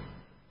election.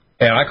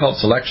 And I call it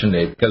selection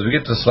day because we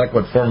get to select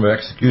what form of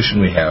execution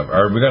we have.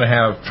 Are we going to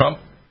have Trump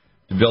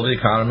to build the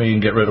economy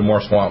and get rid of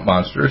more swamp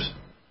monsters?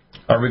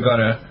 Are we going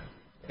to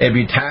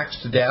be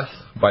taxed to death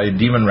by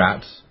demon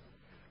rats?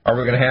 Are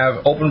we going to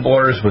have open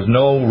borders with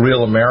no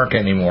real America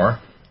anymore?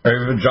 Are we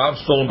going to have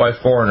jobs stolen by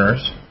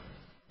foreigners?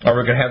 Are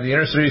we going to have the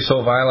inner city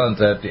so violent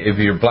that if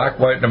you're black,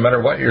 white, no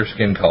matter what your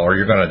skin color,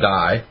 you're going to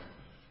die?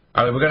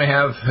 Are we going to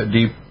have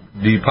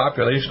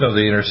depopulation of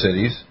the inner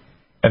cities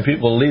and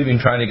people leaving,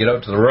 trying to get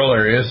out to the rural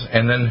areas?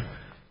 And then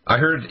I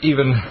heard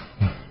even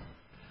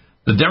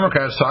the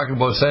Democrats talking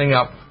about setting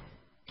up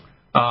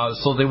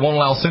so they won't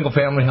allow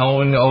single-family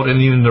housing out in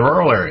even the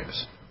rural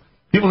areas.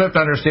 People have to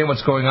understand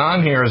what's going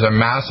on here is a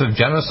massive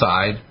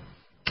genocide,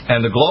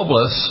 and the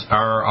globalists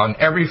are on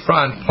every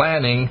front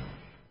planning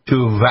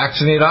to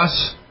vaccinate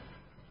us,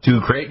 to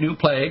create new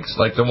plagues,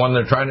 like the one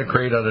they're trying to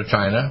create out of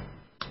China.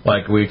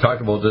 Like we talked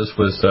about this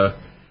with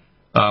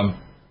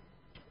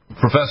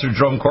Professor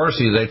Jerome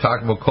Corsi. They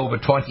talked about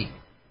COVID-20.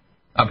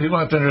 People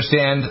have to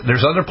understand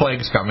there's other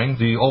plagues coming.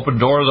 The open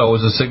door, though,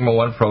 is a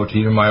sigma-1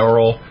 protein, and my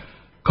oral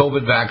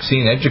COVID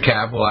vaccine,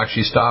 EduCap, will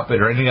actually stop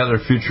it or any other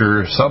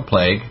future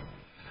subplague.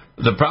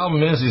 The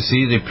problem is, you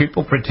see, the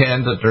people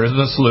pretend that there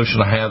isn't a solution.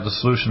 I have the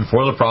solution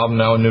for the problem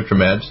now in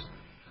NutriMeds.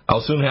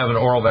 I'll soon have an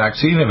oral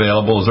vaccine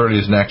available as early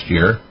as next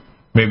year,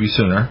 maybe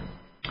sooner.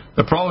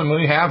 The problem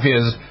we have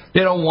is they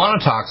don't want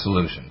to talk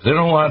solutions. They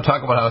don't want to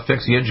talk about how to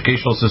fix the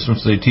educational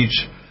systems. They teach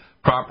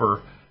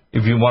proper,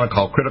 if you want to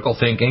call critical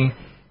thinking,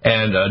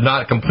 and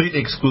not completely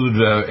exclude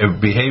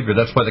behavior.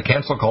 That's why the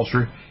cancel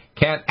culture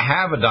can't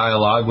have a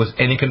dialogue with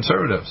any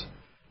conservatives.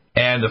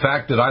 And the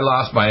fact that I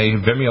lost my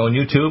Vimeo on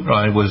YouTube,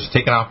 I was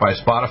taken off by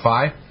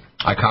Spotify.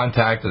 I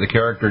contacted the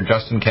character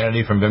Justin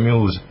Kennedy from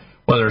Vimeo, who's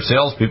one of their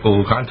salespeople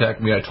who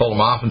contacted me. I told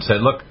him off and said,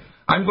 look,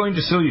 I'm going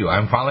to sue you.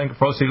 I'm filing a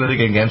pro se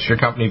litigation against your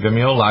company,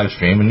 Vimeo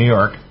Livestream, in New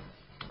York.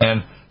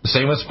 And the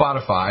same with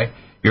Spotify.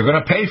 You're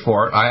going to pay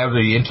for it. I have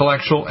the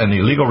intellectual and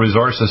the legal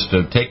resources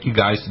to take you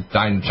guys to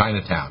dine in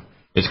Chinatown.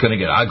 It's going to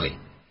get ugly.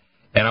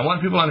 And I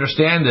want people to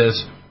understand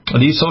this.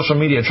 these social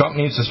media, Trump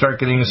needs to start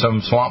getting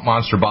some swamp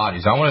monster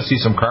bodies. I want to see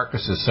some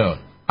carcasses soon.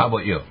 How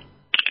about you?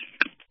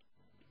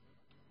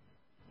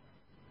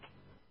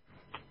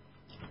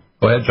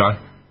 Go ahead, John.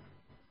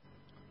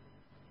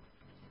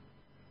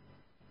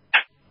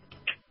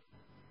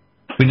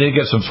 We need to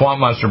get some swamp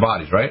monster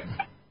bodies, right?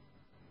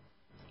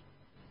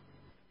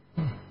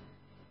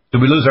 Did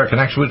we lose our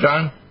connection with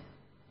John?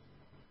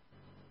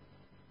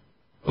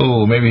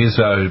 Oh, maybe he's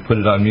put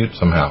it on mute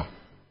somehow.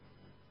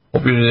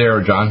 Hope you're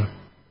there, John.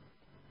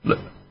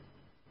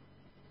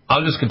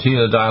 I'll just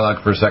continue the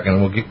dialogue for a second,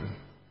 and we'll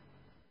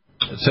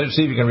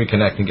see if you can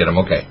reconnect and get him.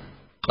 Okay.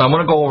 I'm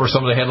going to go over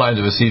some of the headlines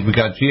of the season. We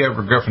got G.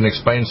 Edward Griffin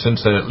explained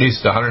since at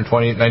least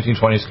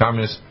 1920s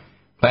communist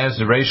plans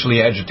to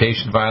racially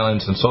agitation,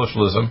 violence, and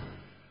socialism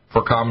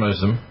for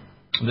communism.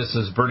 This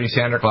is Bernie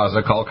Santa Claus,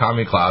 I call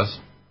Commie Claus.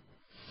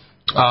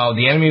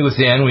 The enemy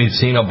within, we've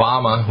seen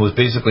Obama, who was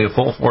basically a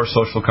full-force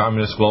social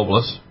communist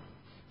globalist.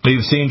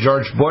 We've seen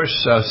George Bush,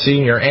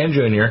 Sr. and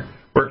Jr.,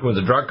 working with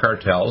the drug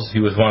cartels. He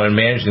was one in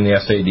managing the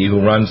SAD,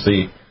 who runs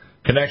the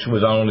connection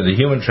with not only the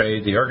human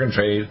trade, the organ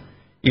trade,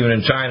 even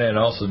in China, and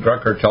also the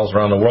drug cartels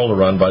around the world are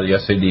run by the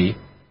SAD.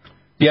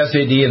 The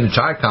SAD and the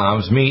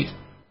Chi-Coms meet,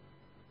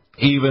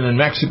 even in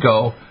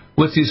Mexico,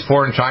 with these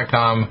foreign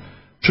Chi-Com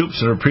troops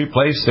that are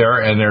pre-placed there,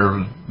 and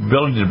their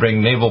ability to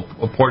bring naval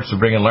ports to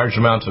bring in large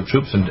amounts of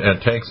troops and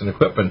tanks and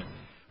equipment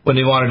when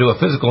they want to do a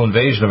physical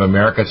invasion of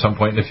America at some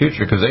point in the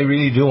future, because they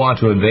really do want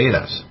to invade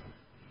us.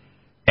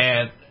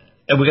 And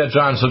we got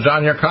John. So,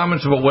 John, your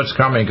comments about what's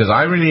coming, because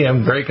I really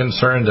am very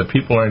concerned that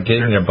people aren't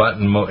getting their butt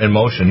in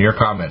motion. Your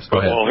comments.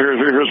 Go ahead. Well,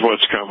 here's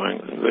what's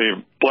coming.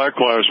 The Black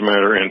Lives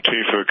Matter,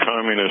 Antifa,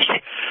 communist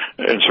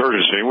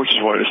insurgency, which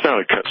is what it's not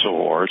a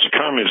civil war, it's a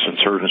communist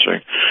insurgency.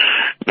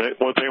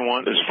 What they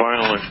want is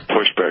violent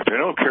pushback. They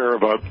don't care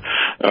about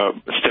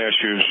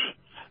statues.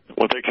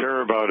 What they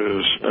care about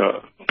is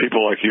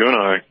people like you and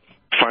I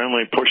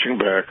finally pushing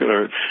back.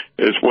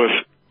 Is with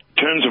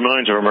tens of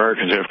millions of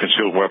Americans have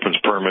concealed weapons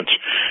permits.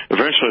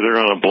 Eventually,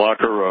 they're going to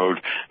block a road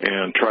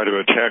and try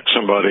to attack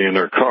somebody in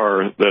their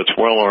car that's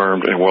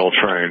well-armed and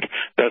well-trained.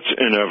 That's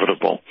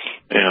inevitable,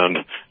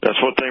 and that's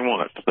what they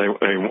want.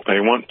 They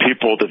want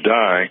people to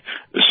die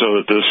so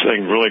that this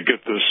thing really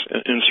get this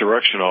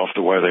insurrection off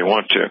the way they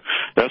want to.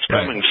 That's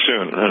coming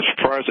soon, and I'm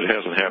surprised it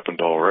hasn't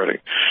happened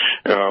already.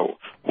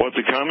 What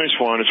the communists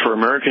want is for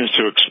Americans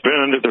to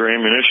expend their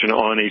ammunition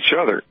on each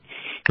other.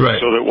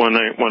 Right. So that when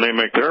they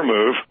make their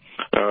move,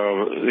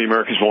 the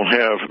Americans won't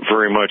have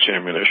very much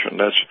ammunition.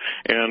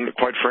 And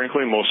quite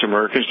frankly, most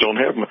Americans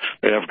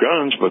they have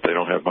guns, but they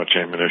don't have much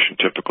ammunition.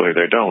 Typically,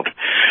 they don't.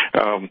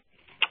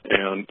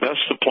 And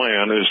that's the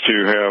plan, is to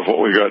have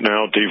what we got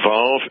now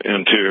devolve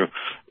into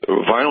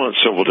violent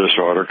civil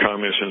disorder,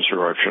 communist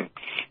insurrection,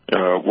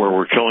 where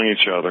we're killing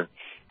each other.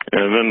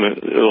 And then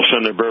they'll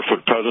send their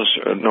barefoot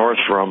peasants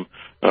north from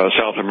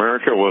South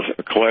America with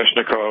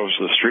Kalashnikovs.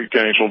 The street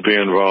gangs will be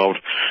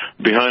involved.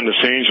 Behind the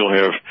scenes, you'll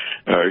have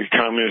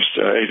communist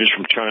agents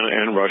from China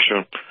and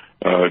Russia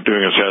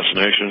doing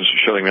assassinations,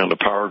 shutting down the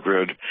power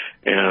grid,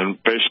 and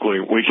basically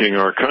weakening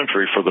our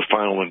country for the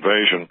final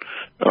invasion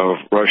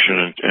of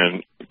Russian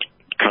and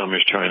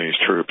communist Chinese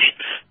troops.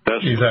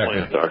 That's the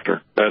plan,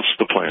 Doctor. That's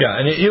the plan. Yeah,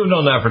 and you've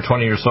known that for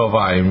 20 years, so have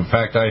I. In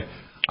fact, I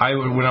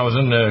when I was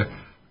in the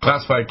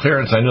classified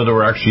clearance, I knew there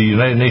were actually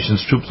United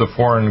Nations troops of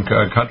foreign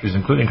countries,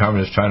 including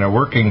Communist China,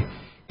 working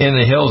in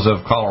the hills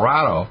of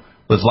Colorado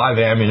with live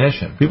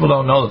ammunition. People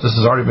don't know that this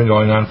has already been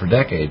going on for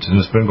decades, and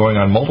it's been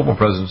going on multiple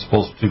presidents,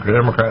 both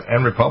Democrat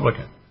and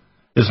Republican.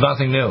 It's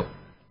nothing new.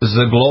 This is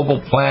a global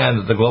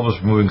plan that the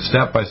globalists are moving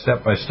step by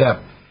step by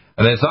step,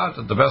 and they thought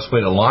that the best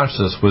way to launch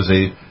this was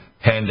a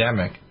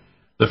pandemic.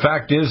 The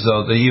fact is,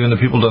 though, that even the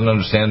people don't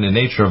understand the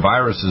nature of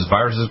viruses.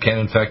 Viruses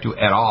can't infect you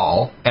at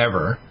all,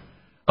 ever,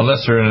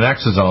 unless they're in an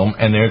exosome,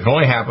 and they can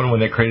only happen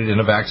when they're created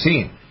in a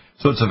vaccine.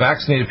 So it's the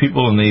vaccinated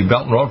people in the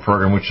Belt and Road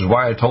program, which is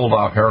why I told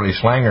off Harley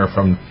Schlanger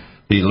from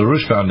the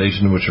LaRouche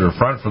Foundation, which are a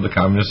front for the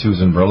communists, who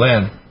was in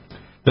Berlin,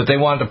 that they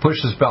wanted to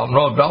push this Belt and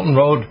Road. Belt and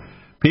Road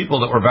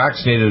people that were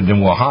vaccinated in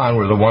Wuhan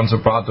were the ones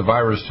that brought the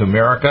virus to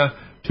America,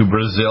 to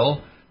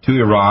Brazil, to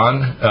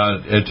Iran,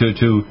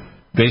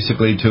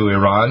 basically to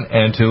Iran,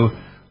 and to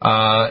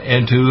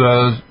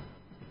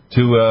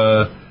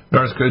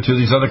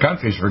these other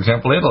countries, for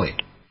example, Italy.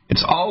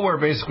 It's all where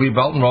basically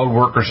Belt and Road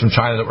workers from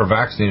China that were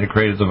vaccinated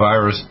created the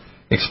virus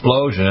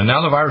explosion. And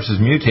now the virus is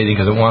mutating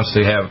because it wants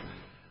to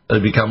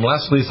become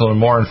less lethal and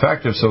more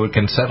infective so it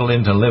can settle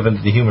in and live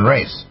into the human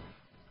race.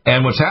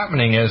 And what's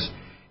happening is,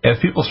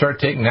 if people start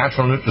taking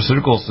natural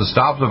nutraceuticals to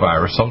stop the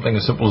virus, something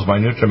as simple as my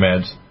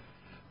NutriMeds,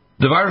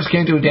 the virus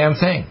can't do a damn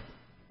thing.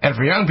 And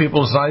for young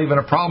people, it's not even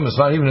a problem. It's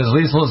not even as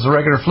lethal as the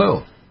regular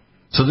flu.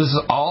 So this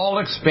is all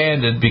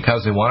expanded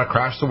because they want to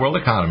crash the world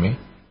economy.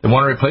 They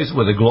want to replace it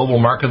with a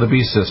global mark of the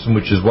beast system,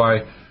 which is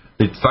why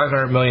the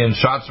 500 million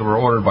shots that were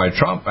ordered by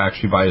Trump,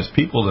 actually by his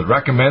people that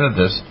recommended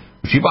this,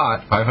 which he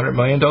bought, 500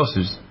 million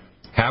doses,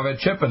 have a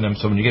chip in them.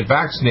 So when you get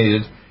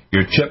vaccinated,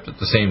 you're chipped at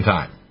the same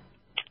time.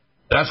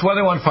 That's why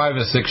they want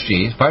 5 and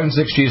 6G. 5 and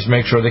 6G is to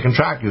make sure they can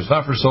track you. It's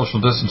not for social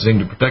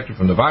distancing to protect you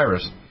from the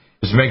virus.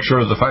 is to make sure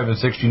the 5 and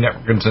 6G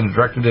network can send a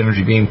directed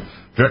energy beam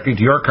directly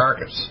to your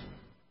carcass.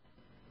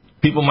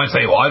 People might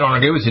say, well, I don't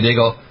agree with you,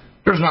 Deagle.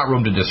 There's not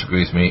room to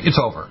disagree with me. It's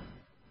over.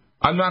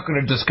 I'm not going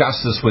to discuss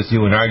this with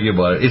you and argue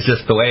about it. It's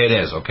just the way it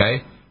is,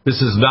 okay?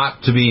 This is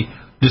not to be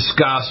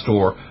discussed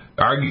or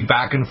argued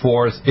back and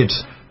forth.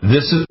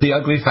 This is the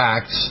ugly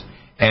facts,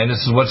 and this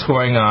is what's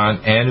going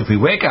on. And if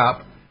we wake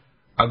up,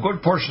 a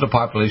good portion of the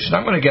population,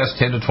 I'm going to guess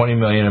 10 to 20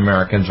 million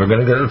Americans, are going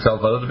to get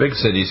themselves out of the big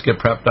cities,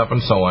 get prepped up and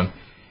so on.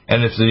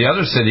 And if the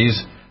other cities,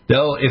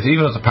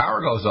 even if the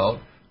power goes out,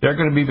 they're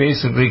going to be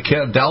basically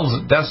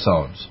death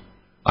zones.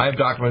 I have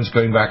documents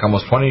going back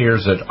almost 20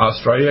 years that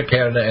Australia,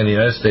 Canada, and the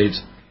United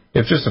States,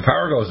 if just the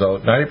power goes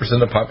out, 90%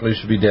 of the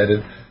population will be dead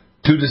in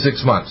 2 to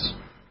 6 months.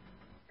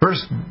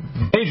 First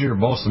major,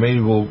 maybe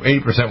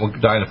 80% will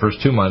die in the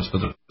first 2 months,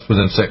 but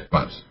within 6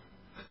 months.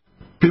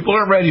 People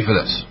aren't ready for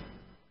this.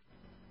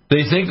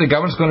 They think the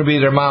government's going to be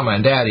their mama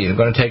and daddy and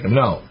going to take them.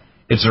 No.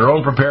 It's their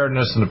own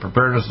preparedness and the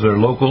preparedness of their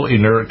local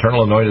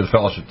eternal anointed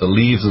fellowship, the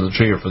leaves of the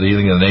tree are for the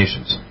healing of the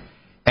nations.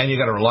 And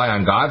you got to rely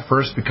on God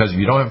first, because if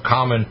you don't have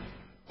common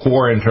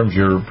core in terms of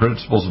your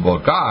principles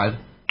about God,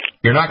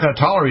 you're not going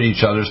to tolerate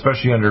each other,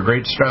 especially under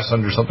great stress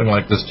under something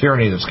like this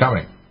tyranny that's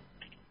coming.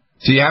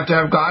 So you have to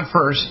have God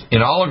first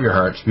in all of your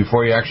hearts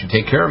before you actually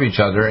take care of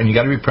each other, and you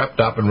got to be prepped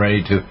up and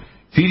ready to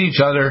feed each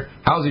other,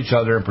 house each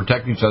other, and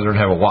protect each other and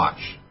have a watch.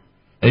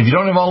 And if you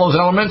don't have all those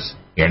elements,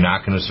 you're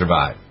not going to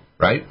survive,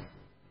 right?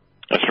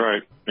 That's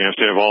right. You have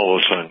to have all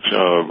those things.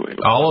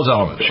 All those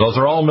elements. Those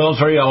are all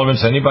military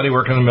elements. Anybody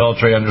working in the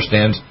military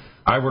understands.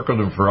 I worked with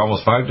them for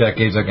almost 5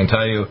 decades. I can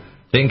tell you,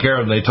 taking care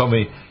of them, they told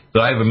me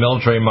that I have a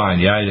military mind.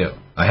 Yeah, I do.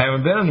 I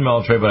haven't been in the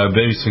military, but I've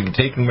basically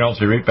taken the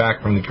military right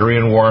back from the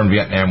Korean War and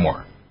Vietnam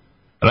War.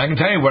 And I can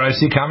tell you what I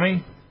see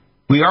coming.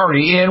 We're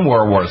already in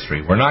World War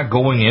III. We're not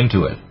going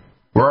into it.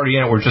 We're already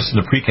in it. We're just in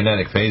the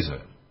pre-kinetic phase of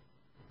it.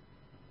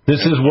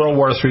 This is World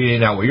War III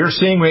now. What you're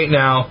seeing right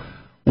now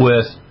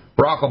with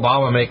Barack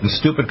Obama making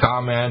stupid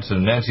comments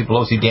and Nancy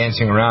Pelosi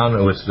dancing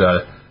around with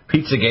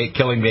Pizzagate,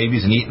 killing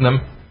babies and eating them.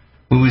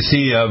 When we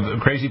see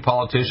crazy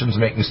politicians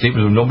making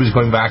statements of nobody's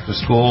going back to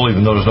school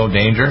even though there's no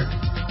danger.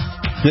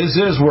 This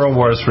is World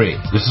War III.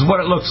 This is what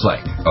it looks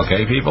like.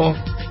 Okay, people?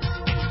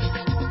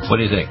 What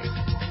do you think?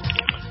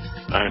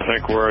 I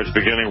think we're at the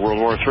beginning of World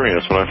War III.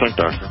 That's what I think,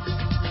 Doctor.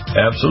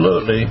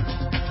 Absolutely.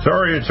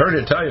 Sorry to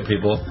tell you,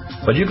 people,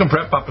 but you can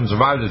prep up and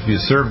survive if you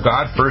serve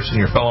God first and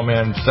your fellow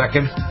man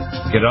second.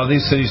 Get out of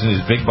these cities and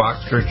these big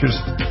box churches,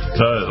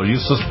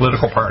 useless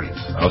political parties.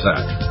 How's that?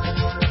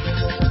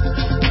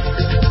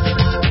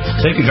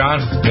 Thank you,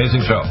 John.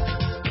 Amazing show.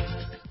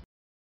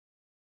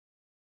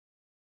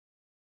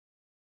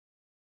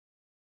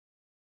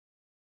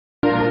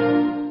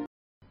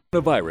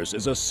 Coronavirus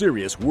is a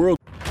serious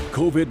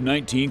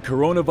COVID-19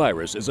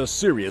 coronavirus is a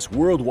serious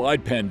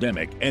worldwide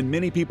pandemic, and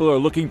many people are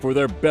looking for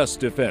their best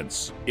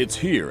defense. It's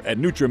here at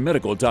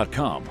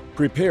NutriMedical.com.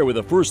 Prepare with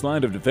a first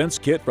line of defense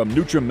kit from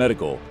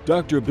NutriMedical.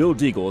 Dr. Bill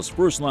Deagle's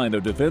first line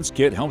of defense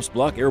kit helps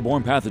block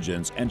airborne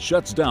pathogens and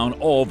shuts down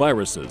all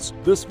viruses.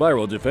 This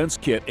viral defense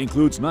kit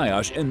includes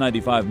NIOSH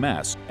N95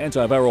 mask,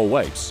 antiviral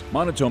wipes,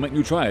 monatomic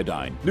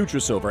nutriodine,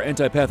 Nutrisilver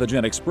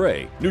antipathogenic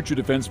spray,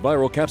 NutriDefense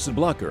viral capsid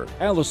blocker,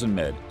 Allison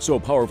Med, so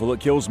powerful it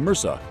kills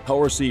MRSA,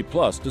 Power C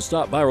Plus to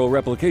stop viral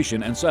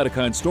replication and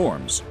cytokine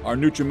storms. Our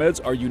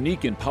NutriMeds are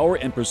unique in power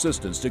and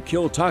persistence to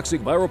kill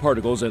toxic viral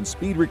particles and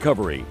speed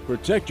recovery.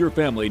 Protect your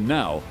family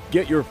now.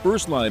 Get your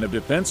first line of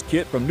defense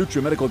kit from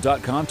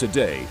NutriMedical.com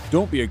today.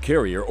 Don't be a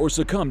carrier or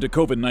succumb to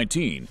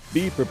COVID-19.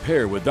 Be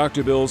prepared with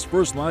Dr. Bill's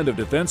first line of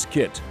defense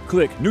kit.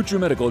 Click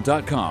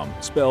NutriMedical.com,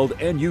 spelled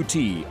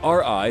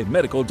N-U-T-R-I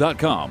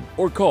medical.com,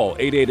 or call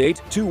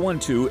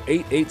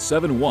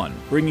 888-212-8871,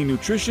 bringing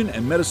nutrition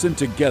and medicine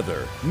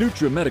together.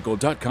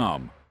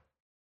 NutriMedical.com.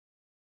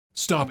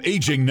 Stop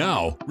aging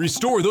now.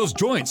 Restore those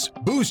joints.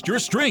 Boost your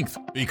strength.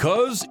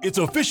 Because it's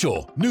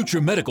official.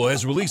 NutriMedical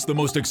has released the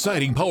most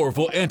exciting,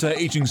 powerful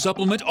anti-aging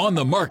supplement on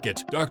the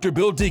market. Dr.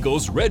 Bill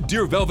Deagle's Red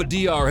Deer Velvet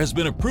DR has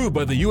been approved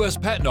by the U.S.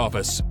 Patent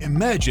Office.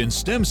 Imagine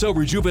stem cell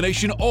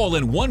rejuvenation all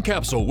in one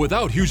capsule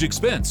without huge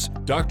expense.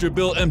 Dr.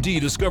 Bill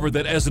MD discovered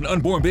that as an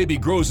unborn baby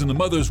grows in the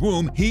mother's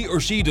womb, he or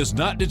she does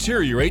not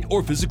deteriorate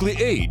or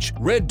physically age.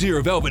 Red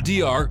Deer Velvet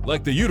DR,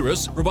 like the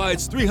uterus,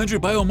 provides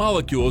 300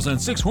 biomolecules and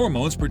 6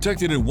 hormones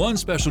protected in one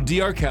special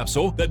DR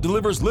capsule that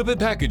delivers lipid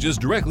packages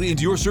directly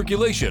into your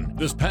circulation.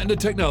 This patented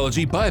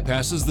technology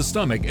bypasses the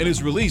stomach and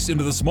is released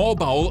into the small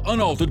bowel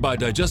unaltered by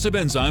digestive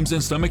enzymes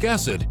and stomach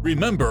acid.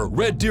 Remember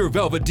Red Deer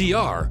Velvet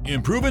DR.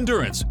 Improve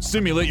endurance,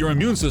 stimulate your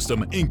immune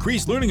system,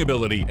 increase learning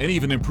ability, and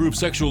even improve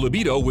sexual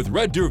libido with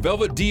Red Deer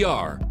Velvet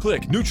DR.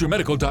 Click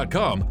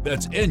NutriMedical.com,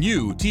 that's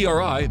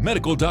N-U-T-R-I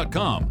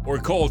medical.com, or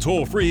call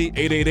toll-free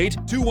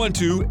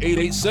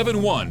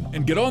 888-212-8871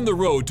 and get on the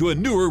road to a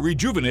newer,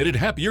 rejuvenated,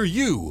 happier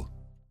you.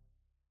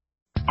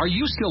 Are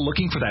you still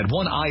looking for that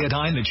one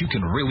iodine that you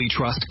can really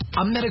trust?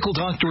 A medical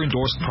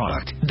doctor-endorsed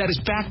product that is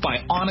backed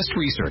by honest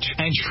research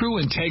and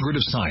true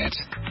integrative science?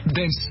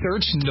 Then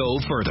search no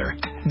further.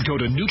 Go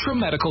to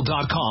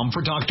NutriMedical.com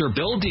for Dr.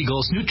 Bill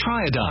Deagle's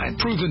NutriIodine,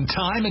 proven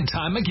time and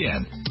time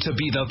again to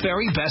be the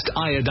very best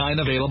iodine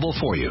available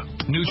for you.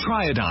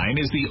 NutriIodine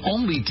is the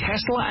only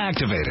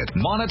Tesla-activated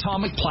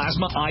monatomic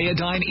plasma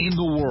iodine in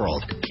the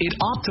world. It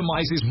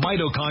optimizes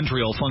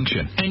mitochondrial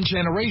function and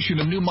generation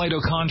of new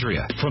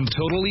mitochondria, from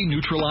totally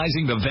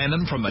neutralizing the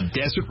venom from a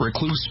desert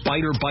recluse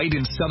spider bite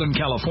in Southern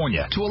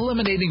California to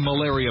eliminating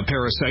malaria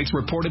parasites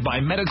reported by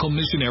medical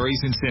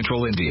missionaries in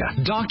Central India.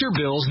 Dr.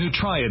 Bill's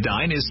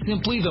NutriIodine is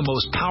simply the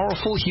most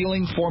powerful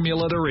healing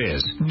formula there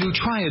is.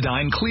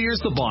 NutriIodine clears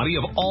the body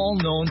of all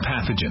known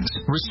pathogens,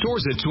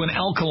 restores it to an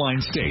alkaline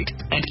state,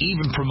 and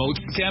even promotes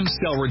stem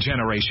cell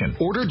regeneration.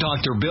 Order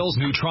Dr. Bill's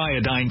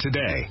NutriIodine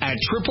today at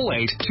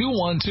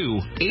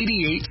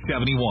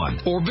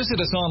 888-212-8871 or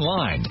visit us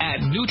online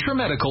at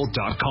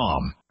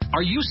NutriMedical.com.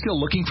 Are you still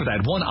looking for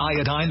that one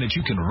iodine that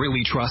you can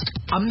really trust?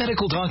 A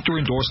medical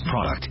doctor-endorsed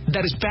product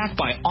that is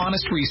backed by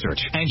honest research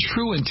and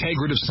true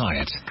integrative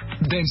science?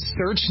 Then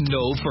search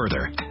no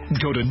further.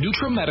 Go to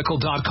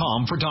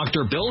NutriMedical.com for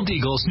Dr. Bill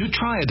Deagle's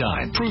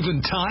NutriIodine,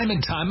 proven time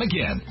and time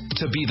again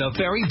to be the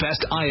very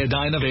best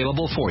iodine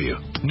available for you.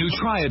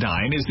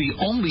 NutriIodine is the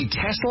only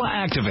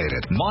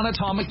Tesla-activated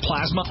monatomic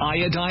plasma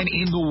iodine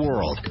in the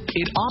world.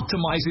 It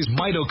optimizes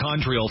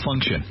mitochondrial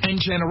function and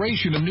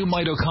generation of new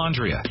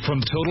mitochondria,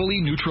 from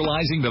totally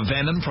neutralizing the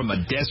venom from a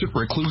desert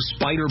recluse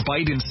spider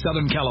bite in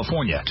Southern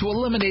California to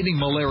eliminating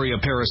malaria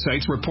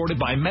parasites reported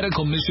by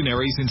medical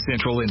missionaries in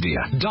Central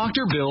India.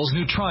 Dr. Bill's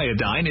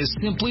NutriIodine is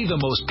simply the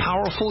most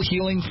powerful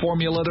healing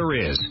formula there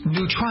is.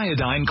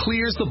 NutriIodine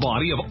clears the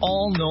body of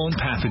all known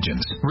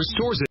pathogens,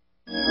 restores it.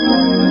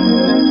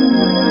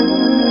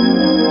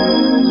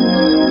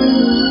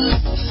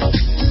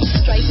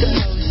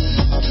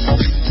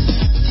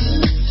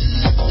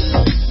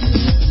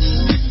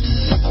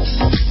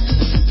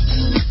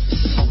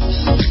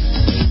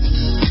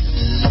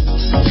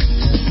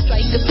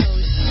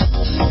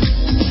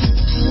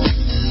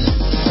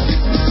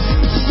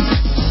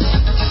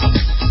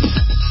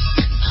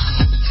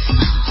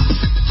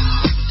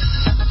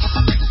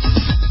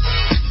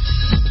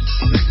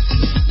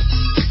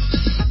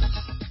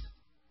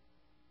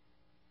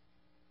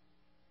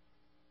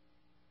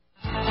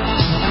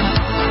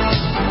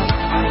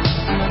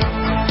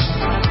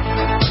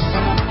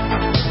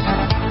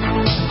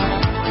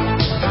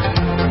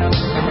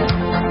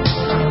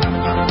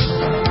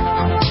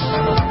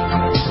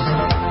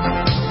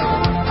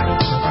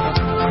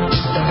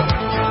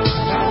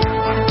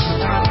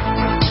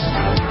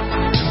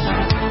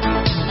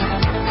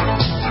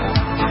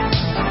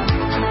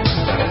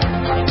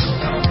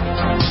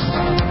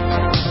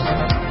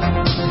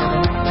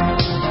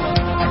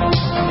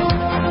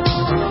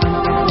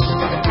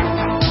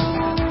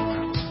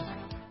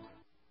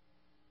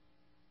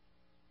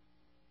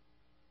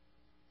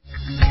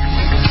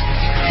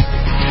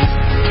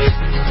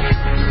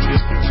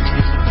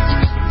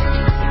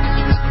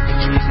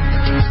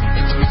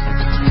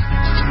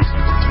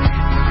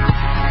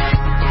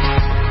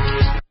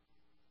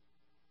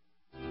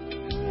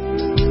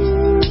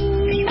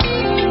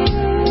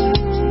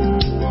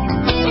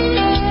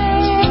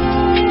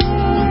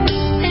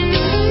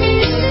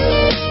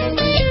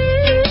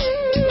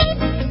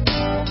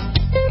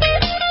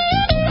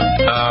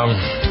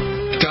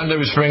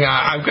 Spring,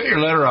 I've got your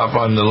letter up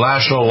on the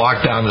national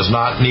lockdown is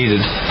not needed.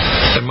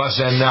 It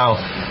must end now.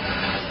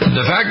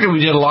 The fact that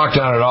we did a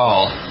lockdown at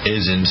all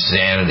is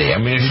insanity. I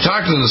mean, if you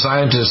talk to the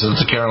scientists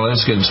at the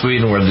Karolinska in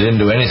Sweden where they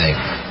didn't do anything,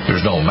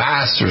 there's no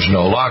masks, there's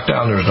no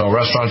lockdown, there's no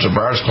restaurants or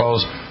bars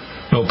closed,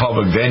 no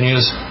public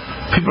venues.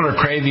 People are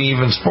craving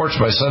even sports.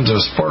 My son's a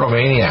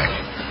sportomaniac.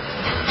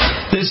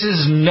 This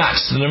is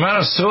nuts. The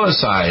amount of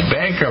suicide,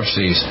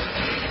 bankruptcies.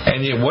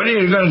 And what are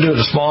you going to do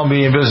with the small and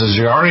medium business?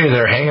 You're already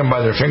there hanging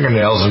by their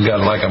fingernails and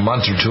got like a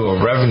month or two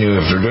of revenue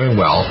if they're doing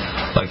well,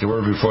 like they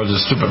were before this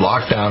stupid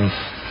lockdown,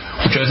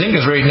 which I think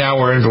is right now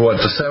we're into,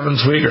 what, the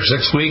 7th week or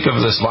 6th week of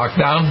this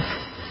lockdown?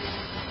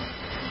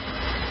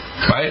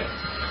 Right?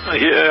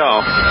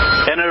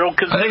 Yeah. And it'll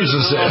continue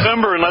in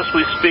November unless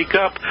we speak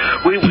up.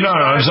 No,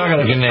 it's not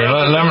going to continue.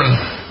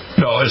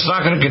 No, it's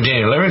not going to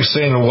continue. Let me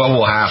explain what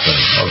will happen,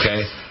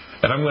 okay?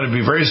 And I'm going to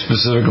be very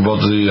specific about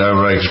what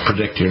I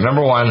predict here.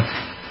 Number one,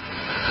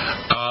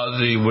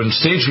 when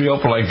states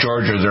reopen like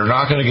Georgia, they're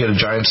not going to get a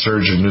giant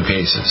surge of new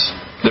cases.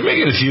 They may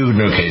get a few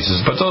new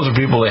cases, but those are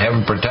people they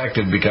haven't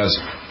protected because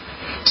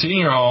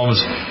senior homes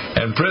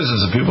and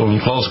prisons and people in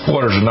close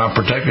quarters are not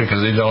protected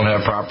because they don't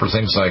have proper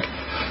things like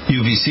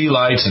UVC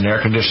lights and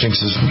air conditioning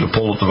systems to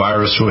pull out the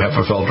virus through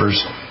HEPA filters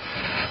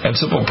and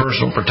simple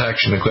personal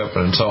protection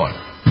equipment and so on,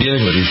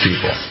 dealing with these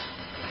people.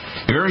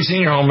 If every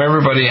senior home,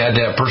 everybody had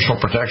to have personal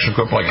protection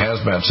equipment like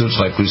hazmat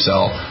suits like we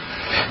sell,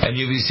 and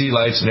UVC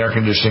lights and air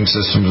conditioning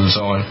systems and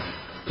so on,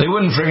 they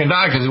wouldn't friggin'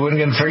 die because they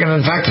wouldn't get friggin'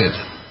 infected.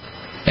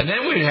 And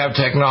then we'd have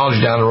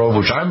technology down the road,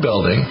 which I'm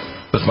building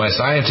with my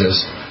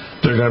scientists,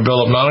 They're going to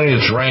build up not only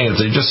the terrain,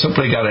 they just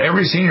simply got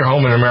every senior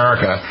home in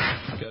America.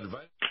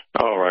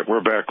 All right,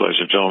 we're back,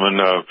 ladies and gentlemen.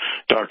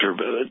 Dr.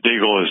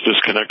 Deagle is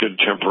disconnected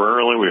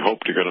temporarily. We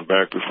hope to get him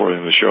back before the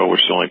end of the show,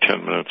 which is only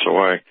 10 minutes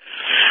away.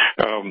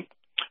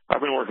 I've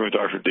been working with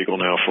Dr. Deagle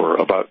now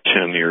for about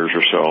 10 years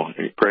or so.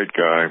 He's a great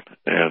guy,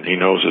 and he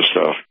knows his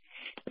stuff.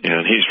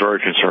 And he's very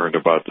concerned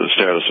about the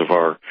status of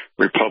our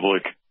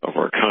republic, of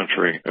our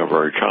country, of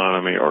our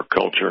economy, our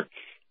culture.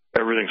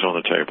 Everything's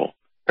on the table.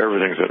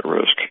 Everything's at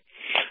risk.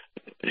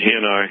 He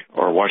and I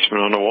are watchmen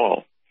on the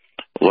wall,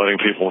 letting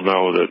people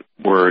know that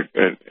we're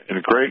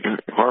in great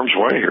harm's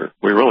way here.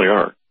 We really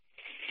are.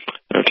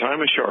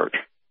 Time is short.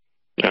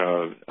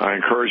 I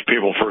encourage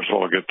people, first of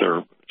all, to get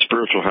their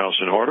spiritual house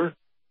in order,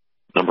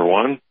 number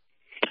one,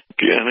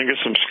 and then get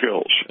some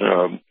skills.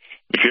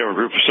 If you have a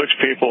group of 6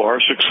 people or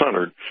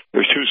 600,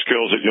 there's 2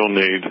 skills that you'll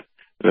need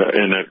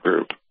in that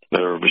group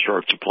that are in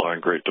short supply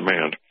and great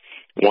demand.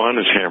 One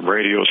is ham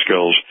radio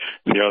skills.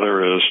 The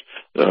other is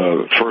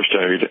first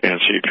aid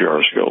and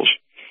CPR skills,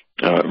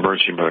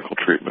 emergency medical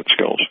treatment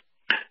skills.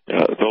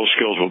 Those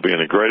skills will be in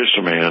the greatest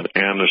demand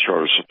and the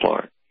shortest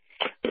supply.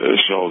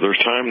 So there's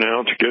time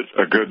now to get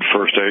a good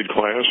first aid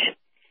class,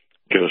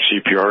 get a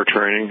CPR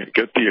training,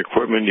 get the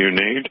equipment you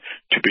need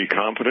to be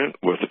competent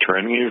with the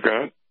training you've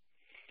got.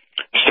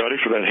 Study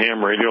for that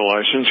ham radio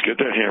license, get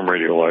that ham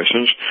radio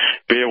license,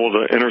 be able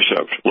to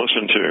intercept,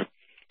 listen to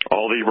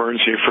all the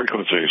emergency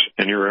frequencies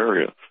in your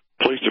area,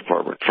 police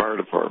department, fire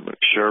department,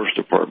 sheriff's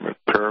department,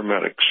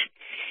 paramedics,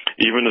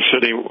 even the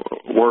city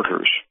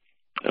workers.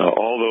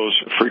 All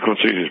those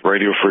frequencies,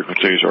 radio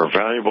frequencies, are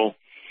valuable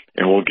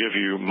and will give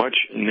you much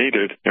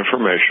needed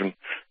information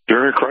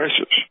during a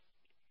crisis.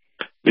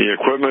 The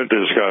equipment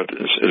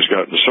has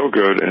gotten so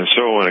good and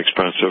so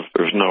inexpensive,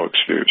 there's no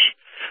excuse.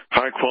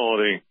 High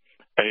quality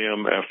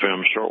AM,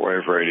 FM,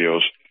 shortwave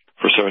radios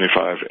for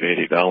 $75,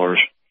 $80.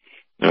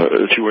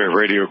 Two-wave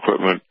radio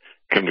equipment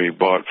can be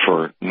bought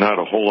for not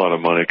a whole lot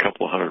of money, a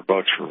couple of $100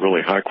 for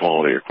really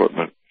high-quality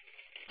equipment.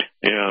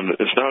 And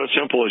it's not as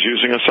simple as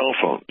using a cell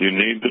phone. You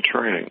need the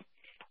training.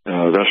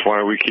 That's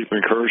why we keep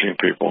encouraging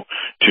people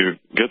to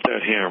get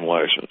that ham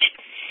license.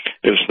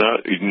 It's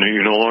not,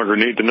 you no longer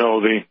need to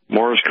know the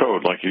Morse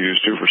code like you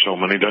used to for so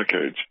many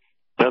decades.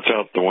 That's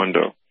out the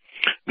window.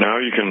 Now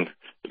you can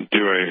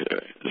do a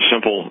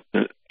simple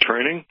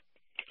training,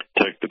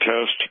 take the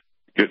test,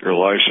 get your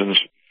license,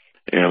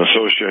 and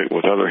associate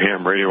with other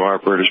ham radio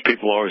operators.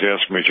 People always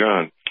ask me,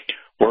 John,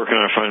 where can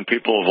I find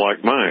people of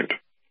like mind?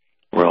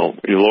 Well,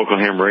 your local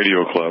ham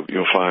radio club,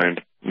 you'll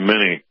find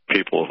many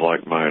people of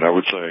like mind. I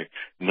would say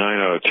 9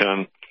 out of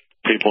 10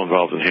 people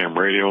involved in ham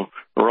radio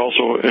are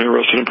also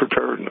interested in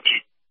preparedness.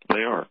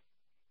 They are.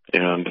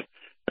 And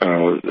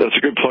that's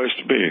a good place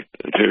to be,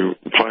 to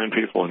find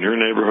people in your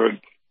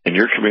neighborhood, in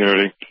your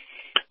community,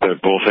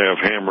 that both have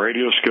ham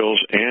radio skills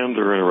and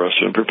they're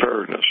interested in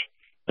preparedness.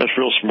 That's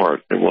real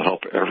smart. It will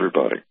help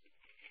everybody.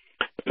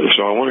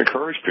 So I want to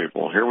encourage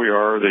people. Here we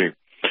are, the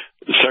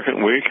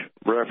second week,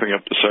 wrapping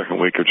up the second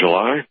week of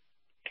July.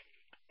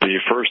 The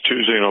first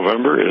Tuesday in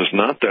November is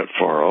not that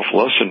far off,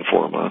 less than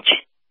 4 months.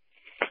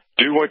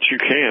 Do what you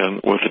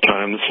can with the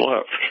time that's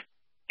left.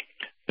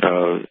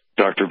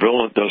 Dr.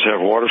 Bill does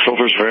have water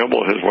filters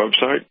available at his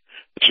website,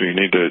 so you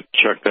need to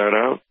check that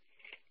out.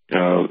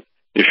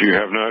 If you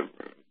have not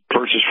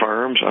purchased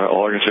firearms,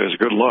 all I can say is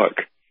good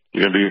luck.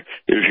 You're going to be,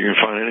 if you can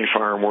find any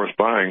firearm worth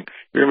buying,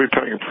 you're going to be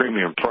paying a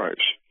premium price.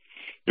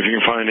 If you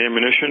can find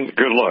ammunition,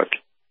 good luck.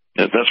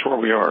 That's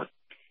where we are.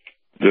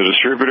 The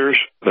distributors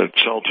that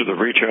sell to the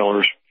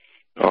retailers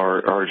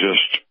are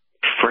just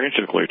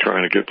frantically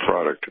trying to get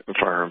product,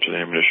 firearms and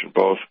ammunition,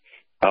 both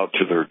out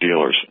to their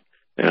dealers.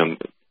 And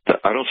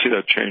I don't see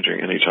that changing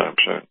anytime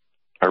soon.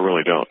 I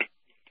really don't.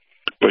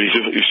 But you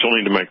still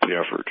need to make the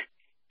effort.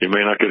 You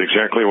may not get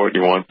exactly what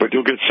you want, but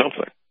you'll get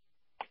something.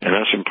 And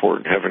that's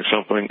important. Having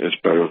something is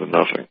better than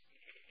nothing.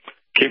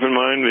 Keep in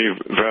mind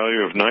the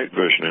value of night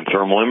vision and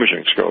thermal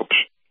imaging scopes.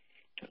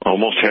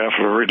 Almost half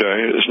of every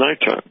day is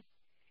nighttime.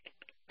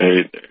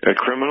 A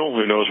criminal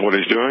who knows what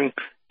he's doing,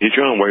 he's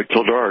going to wait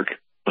till dark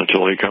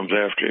until he comes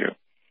after you.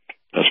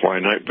 That's why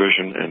night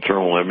vision and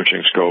thermal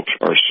imaging scopes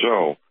are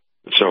so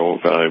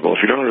valuable.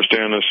 If you don't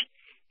understand this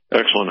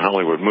excellent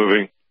Hollywood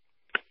movie,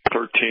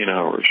 13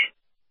 hours.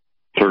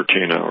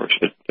 13 hours.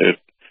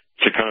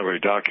 It's a kind of a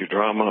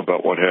docudrama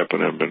about what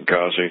happened in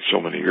Benghazi so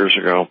many years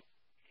ago.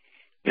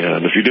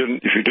 And if you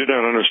did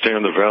not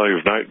understand the value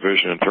of night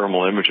vision and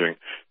thermal imaging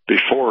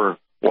before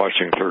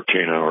watching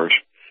 13 hours,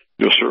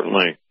 you'll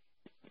certainly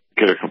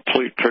get a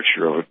complete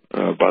picture of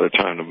it by the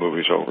time the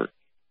movie's over.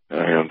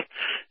 And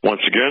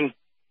once again,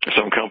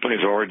 some companies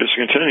already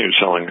discontinued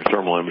selling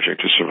thermal imaging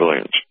to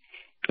civilians.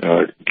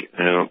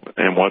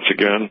 And once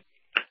again,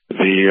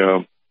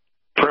 the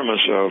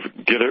premise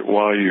of get it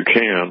while you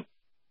can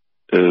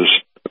is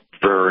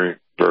very,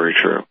 very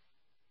true.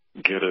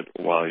 Get it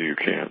while you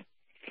can.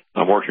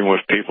 I'm working with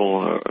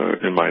people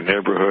in my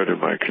neighborhood,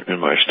 in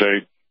my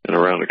state, and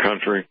around the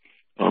country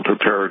on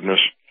preparedness.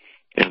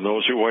 And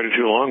those who waited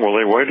too long, well,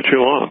 they waited too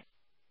long.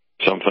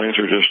 Some things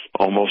are just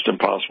almost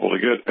impossible to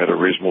get at a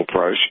reasonable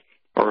price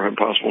are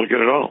impossible to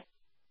get at all.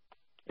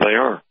 They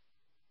are.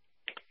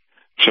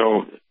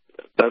 So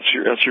that's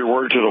your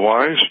word to the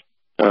wise.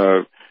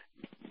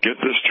 Get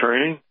this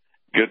training,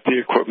 get the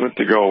equipment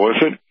to go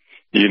with it.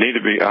 You need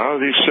to be out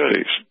of these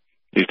cities,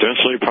 these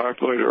densely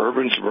populated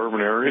urban,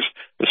 suburban areas,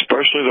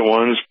 especially the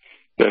ones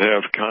that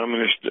have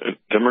communist,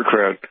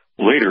 Democrat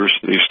leaders,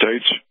 these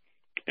states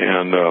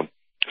and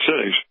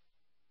cities.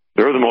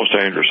 They're the most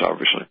dangerous,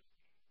 obviously.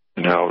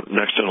 Now,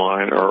 next in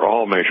line are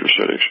all major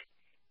cities,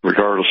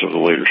 regardless of the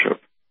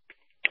leadership.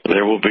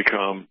 They will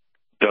become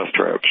death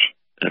traps.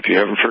 If you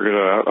haven't figured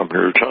it out, I'm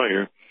here to tell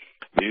you,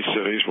 these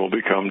cities will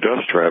become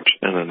death traps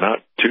in the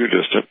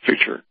not-too-distant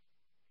future.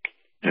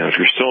 And if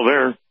you're still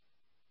there,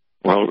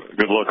 well,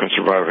 good luck on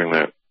surviving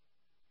that.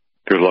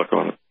 Good luck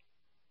on it.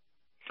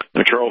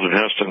 Now, Charlton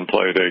Heston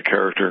played a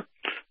character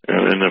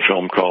in the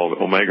film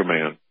called Omega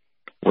Man,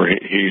 where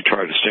he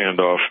tried to stand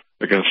off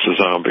against the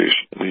zombies,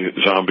 the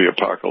zombie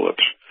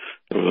apocalypse.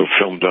 It was a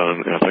film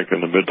done, I think,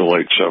 in the mid to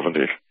late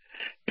 70s.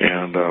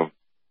 And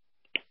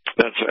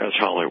that's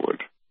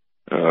Hollywood.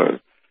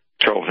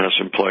 Charlton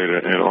Heston played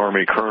an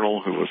Army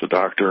colonel who was a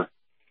doctor,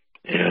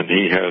 and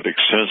he had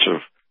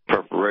extensive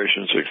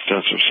preparations,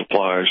 extensive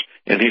supplies,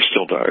 and he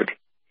still died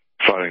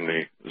fighting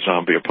the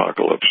zombie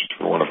apocalypse,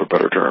 for want of a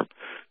better term.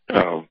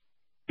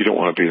 You don't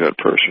want to be that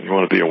person. You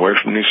want to be away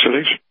from these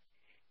cities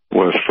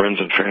with friends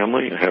and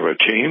family, and have a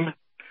team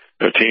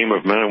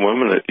of men and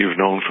women that you've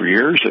known for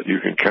years that you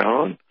can count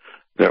on,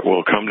 that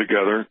will come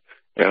together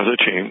as a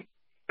team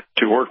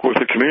to work with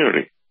the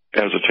community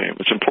as a team.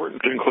 It's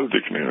important to include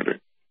the community.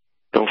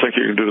 Don't think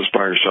you can do this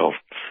by yourself.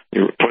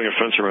 You're putting a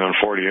fence around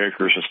 40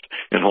 acres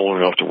and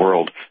holding off the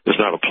world is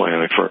not a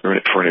plan for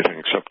anything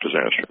except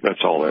disaster.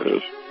 That's all that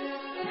is.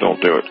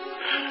 Don't do it.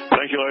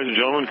 Thank you, ladies and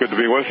gentlemen. Good to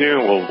be with you.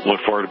 We'll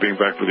look forward to being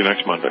back with you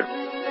next Monday.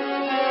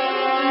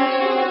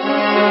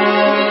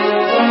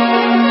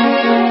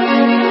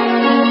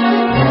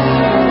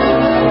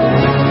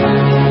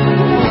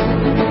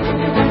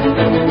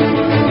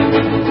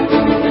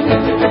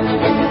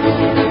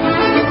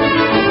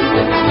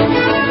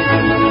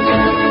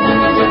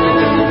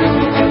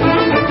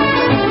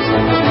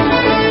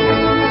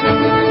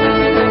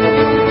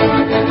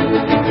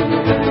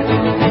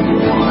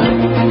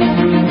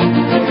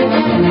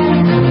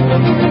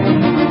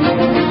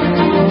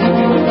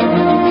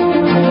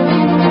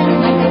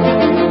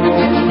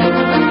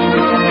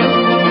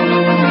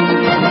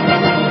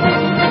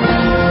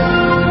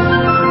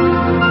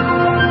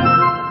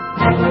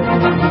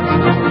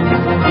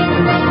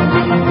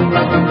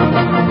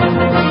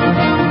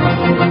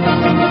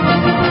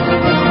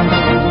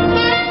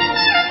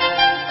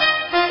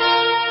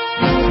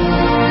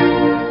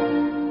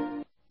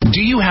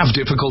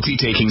 Difficulty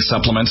taking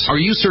supplements?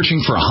 Are you searching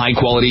for a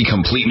high-quality,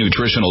 complete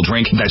nutritional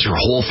drink that your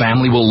whole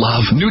family will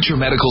love?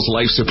 NutriMedical's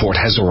Life Support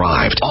has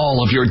arrived. All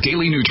of your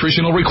daily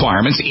nutritional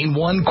requirements in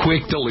one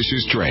quick,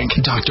 delicious drink.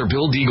 Dr.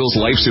 Bill Deagle's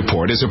Life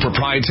Support is a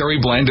proprietary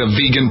blend of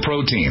vegan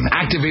protein,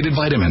 activated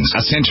vitamins,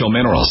 essential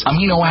minerals,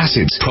 amino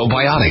acids,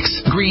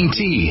 probiotics, green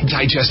tea,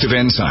 digestive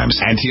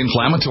enzymes,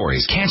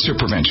 anti-inflammatories, cancer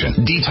prevention,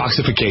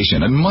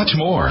 detoxification, and much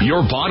more.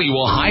 Your body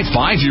will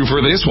high-five you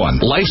for this one.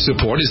 Life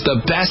Support is the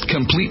best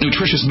complete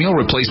nutritious meal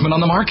replacement on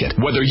the market.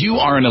 Whether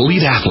you are an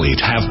elite athlete,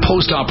 have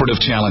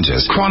post-operative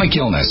challenges, chronic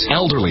illness,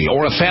 elderly,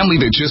 or a family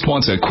that just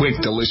wants a quick,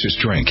 delicious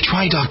drink,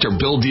 try Dr.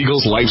 Bill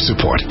Deagle's Life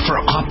Support for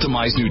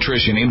optimized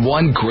nutrition in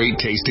one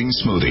great-tasting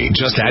smoothie.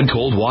 Just add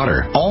cold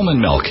water, almond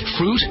milk,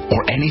 fruit,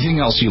 or anything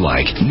else you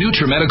like.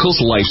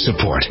 NutriMedical's Life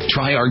Support.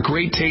 Try our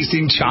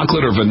great-tasting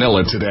chocolate or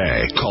vanilla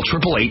today. Call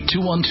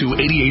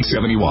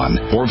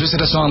 888-212-8871 or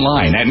visit us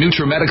online at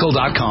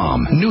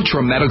NutriMedical.com.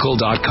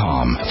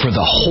 NutriMedical.com for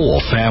the whole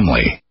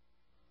family.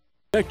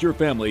 Protect your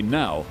family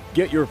now.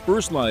 Get your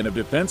first line of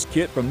defense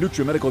kit from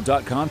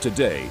NutriMedical.com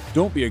today.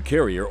 Don't be a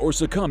carrier or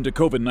succumb to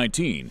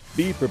COVID-19.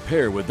 Be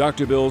prepared with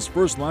Dr. Bill's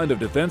first line of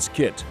defense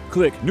kit.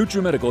 Click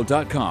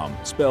NutriMedical.com,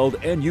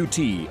 spelled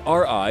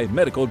N-U-T-R-I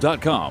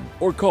Medical.com,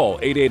 or call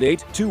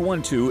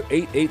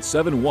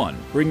 888-212-8871,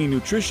 bringing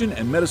nutrition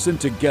and medicine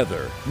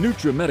together.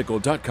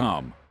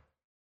 NutriMedical.com.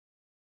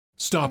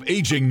 Stop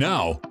aging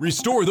now.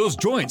 Restore those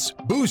joints.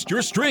 Boost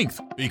your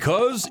strength.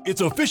 Because it's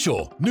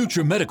official.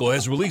 NutriMedical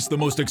has released the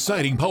most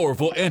exciting,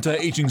 powerful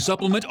anti-aging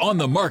supplement on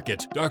the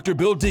market. Dr.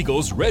 Bill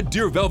Deagle's Red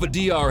Deer Velvet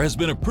DR has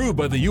been approved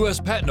by the U.S.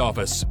 Patent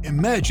Office.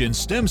 Imagine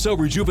stem cell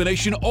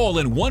rejuvenation all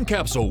in one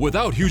capsule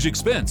without huge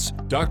expense.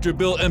 Dr.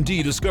 Bill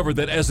MD discovered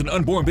that as an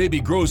unborn baby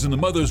grows in the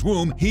mother's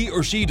womb, he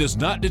or she does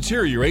not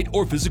deteriorate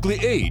or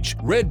physically age.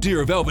 Red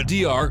Deer Velvet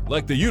DR,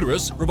 like the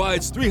uterus,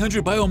 provides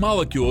 300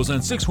 biomolecules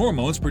and 6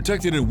 hormones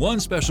protected in one one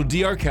special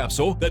DR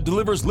capsule that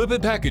delivers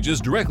lipid packages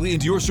directly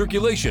into your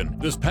circulation.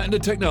 This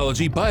patented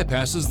technology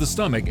bypasses the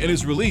stomach and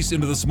is released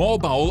into the small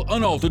bowel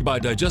unaltered by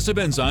digestive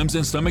enzymes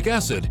and stomach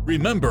acid.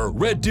 Remember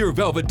Red Deer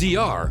Velvet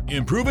DR.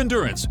 Improve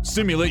endurance,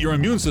 stimulate your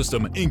immune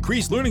system,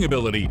 increase learning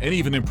ability, and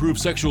even improve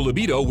sexual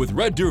libido with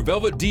Red Deer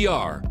Velvet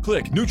DR.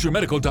 Click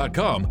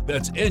NutriMedical.com,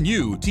 that's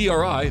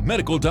NUTRI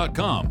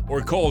medical.com,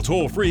 or call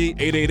toll-free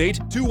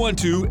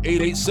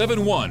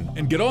 888-212-8871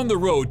 and get on the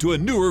road to a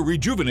newer,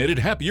 rejuvenated,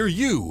 happier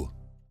you.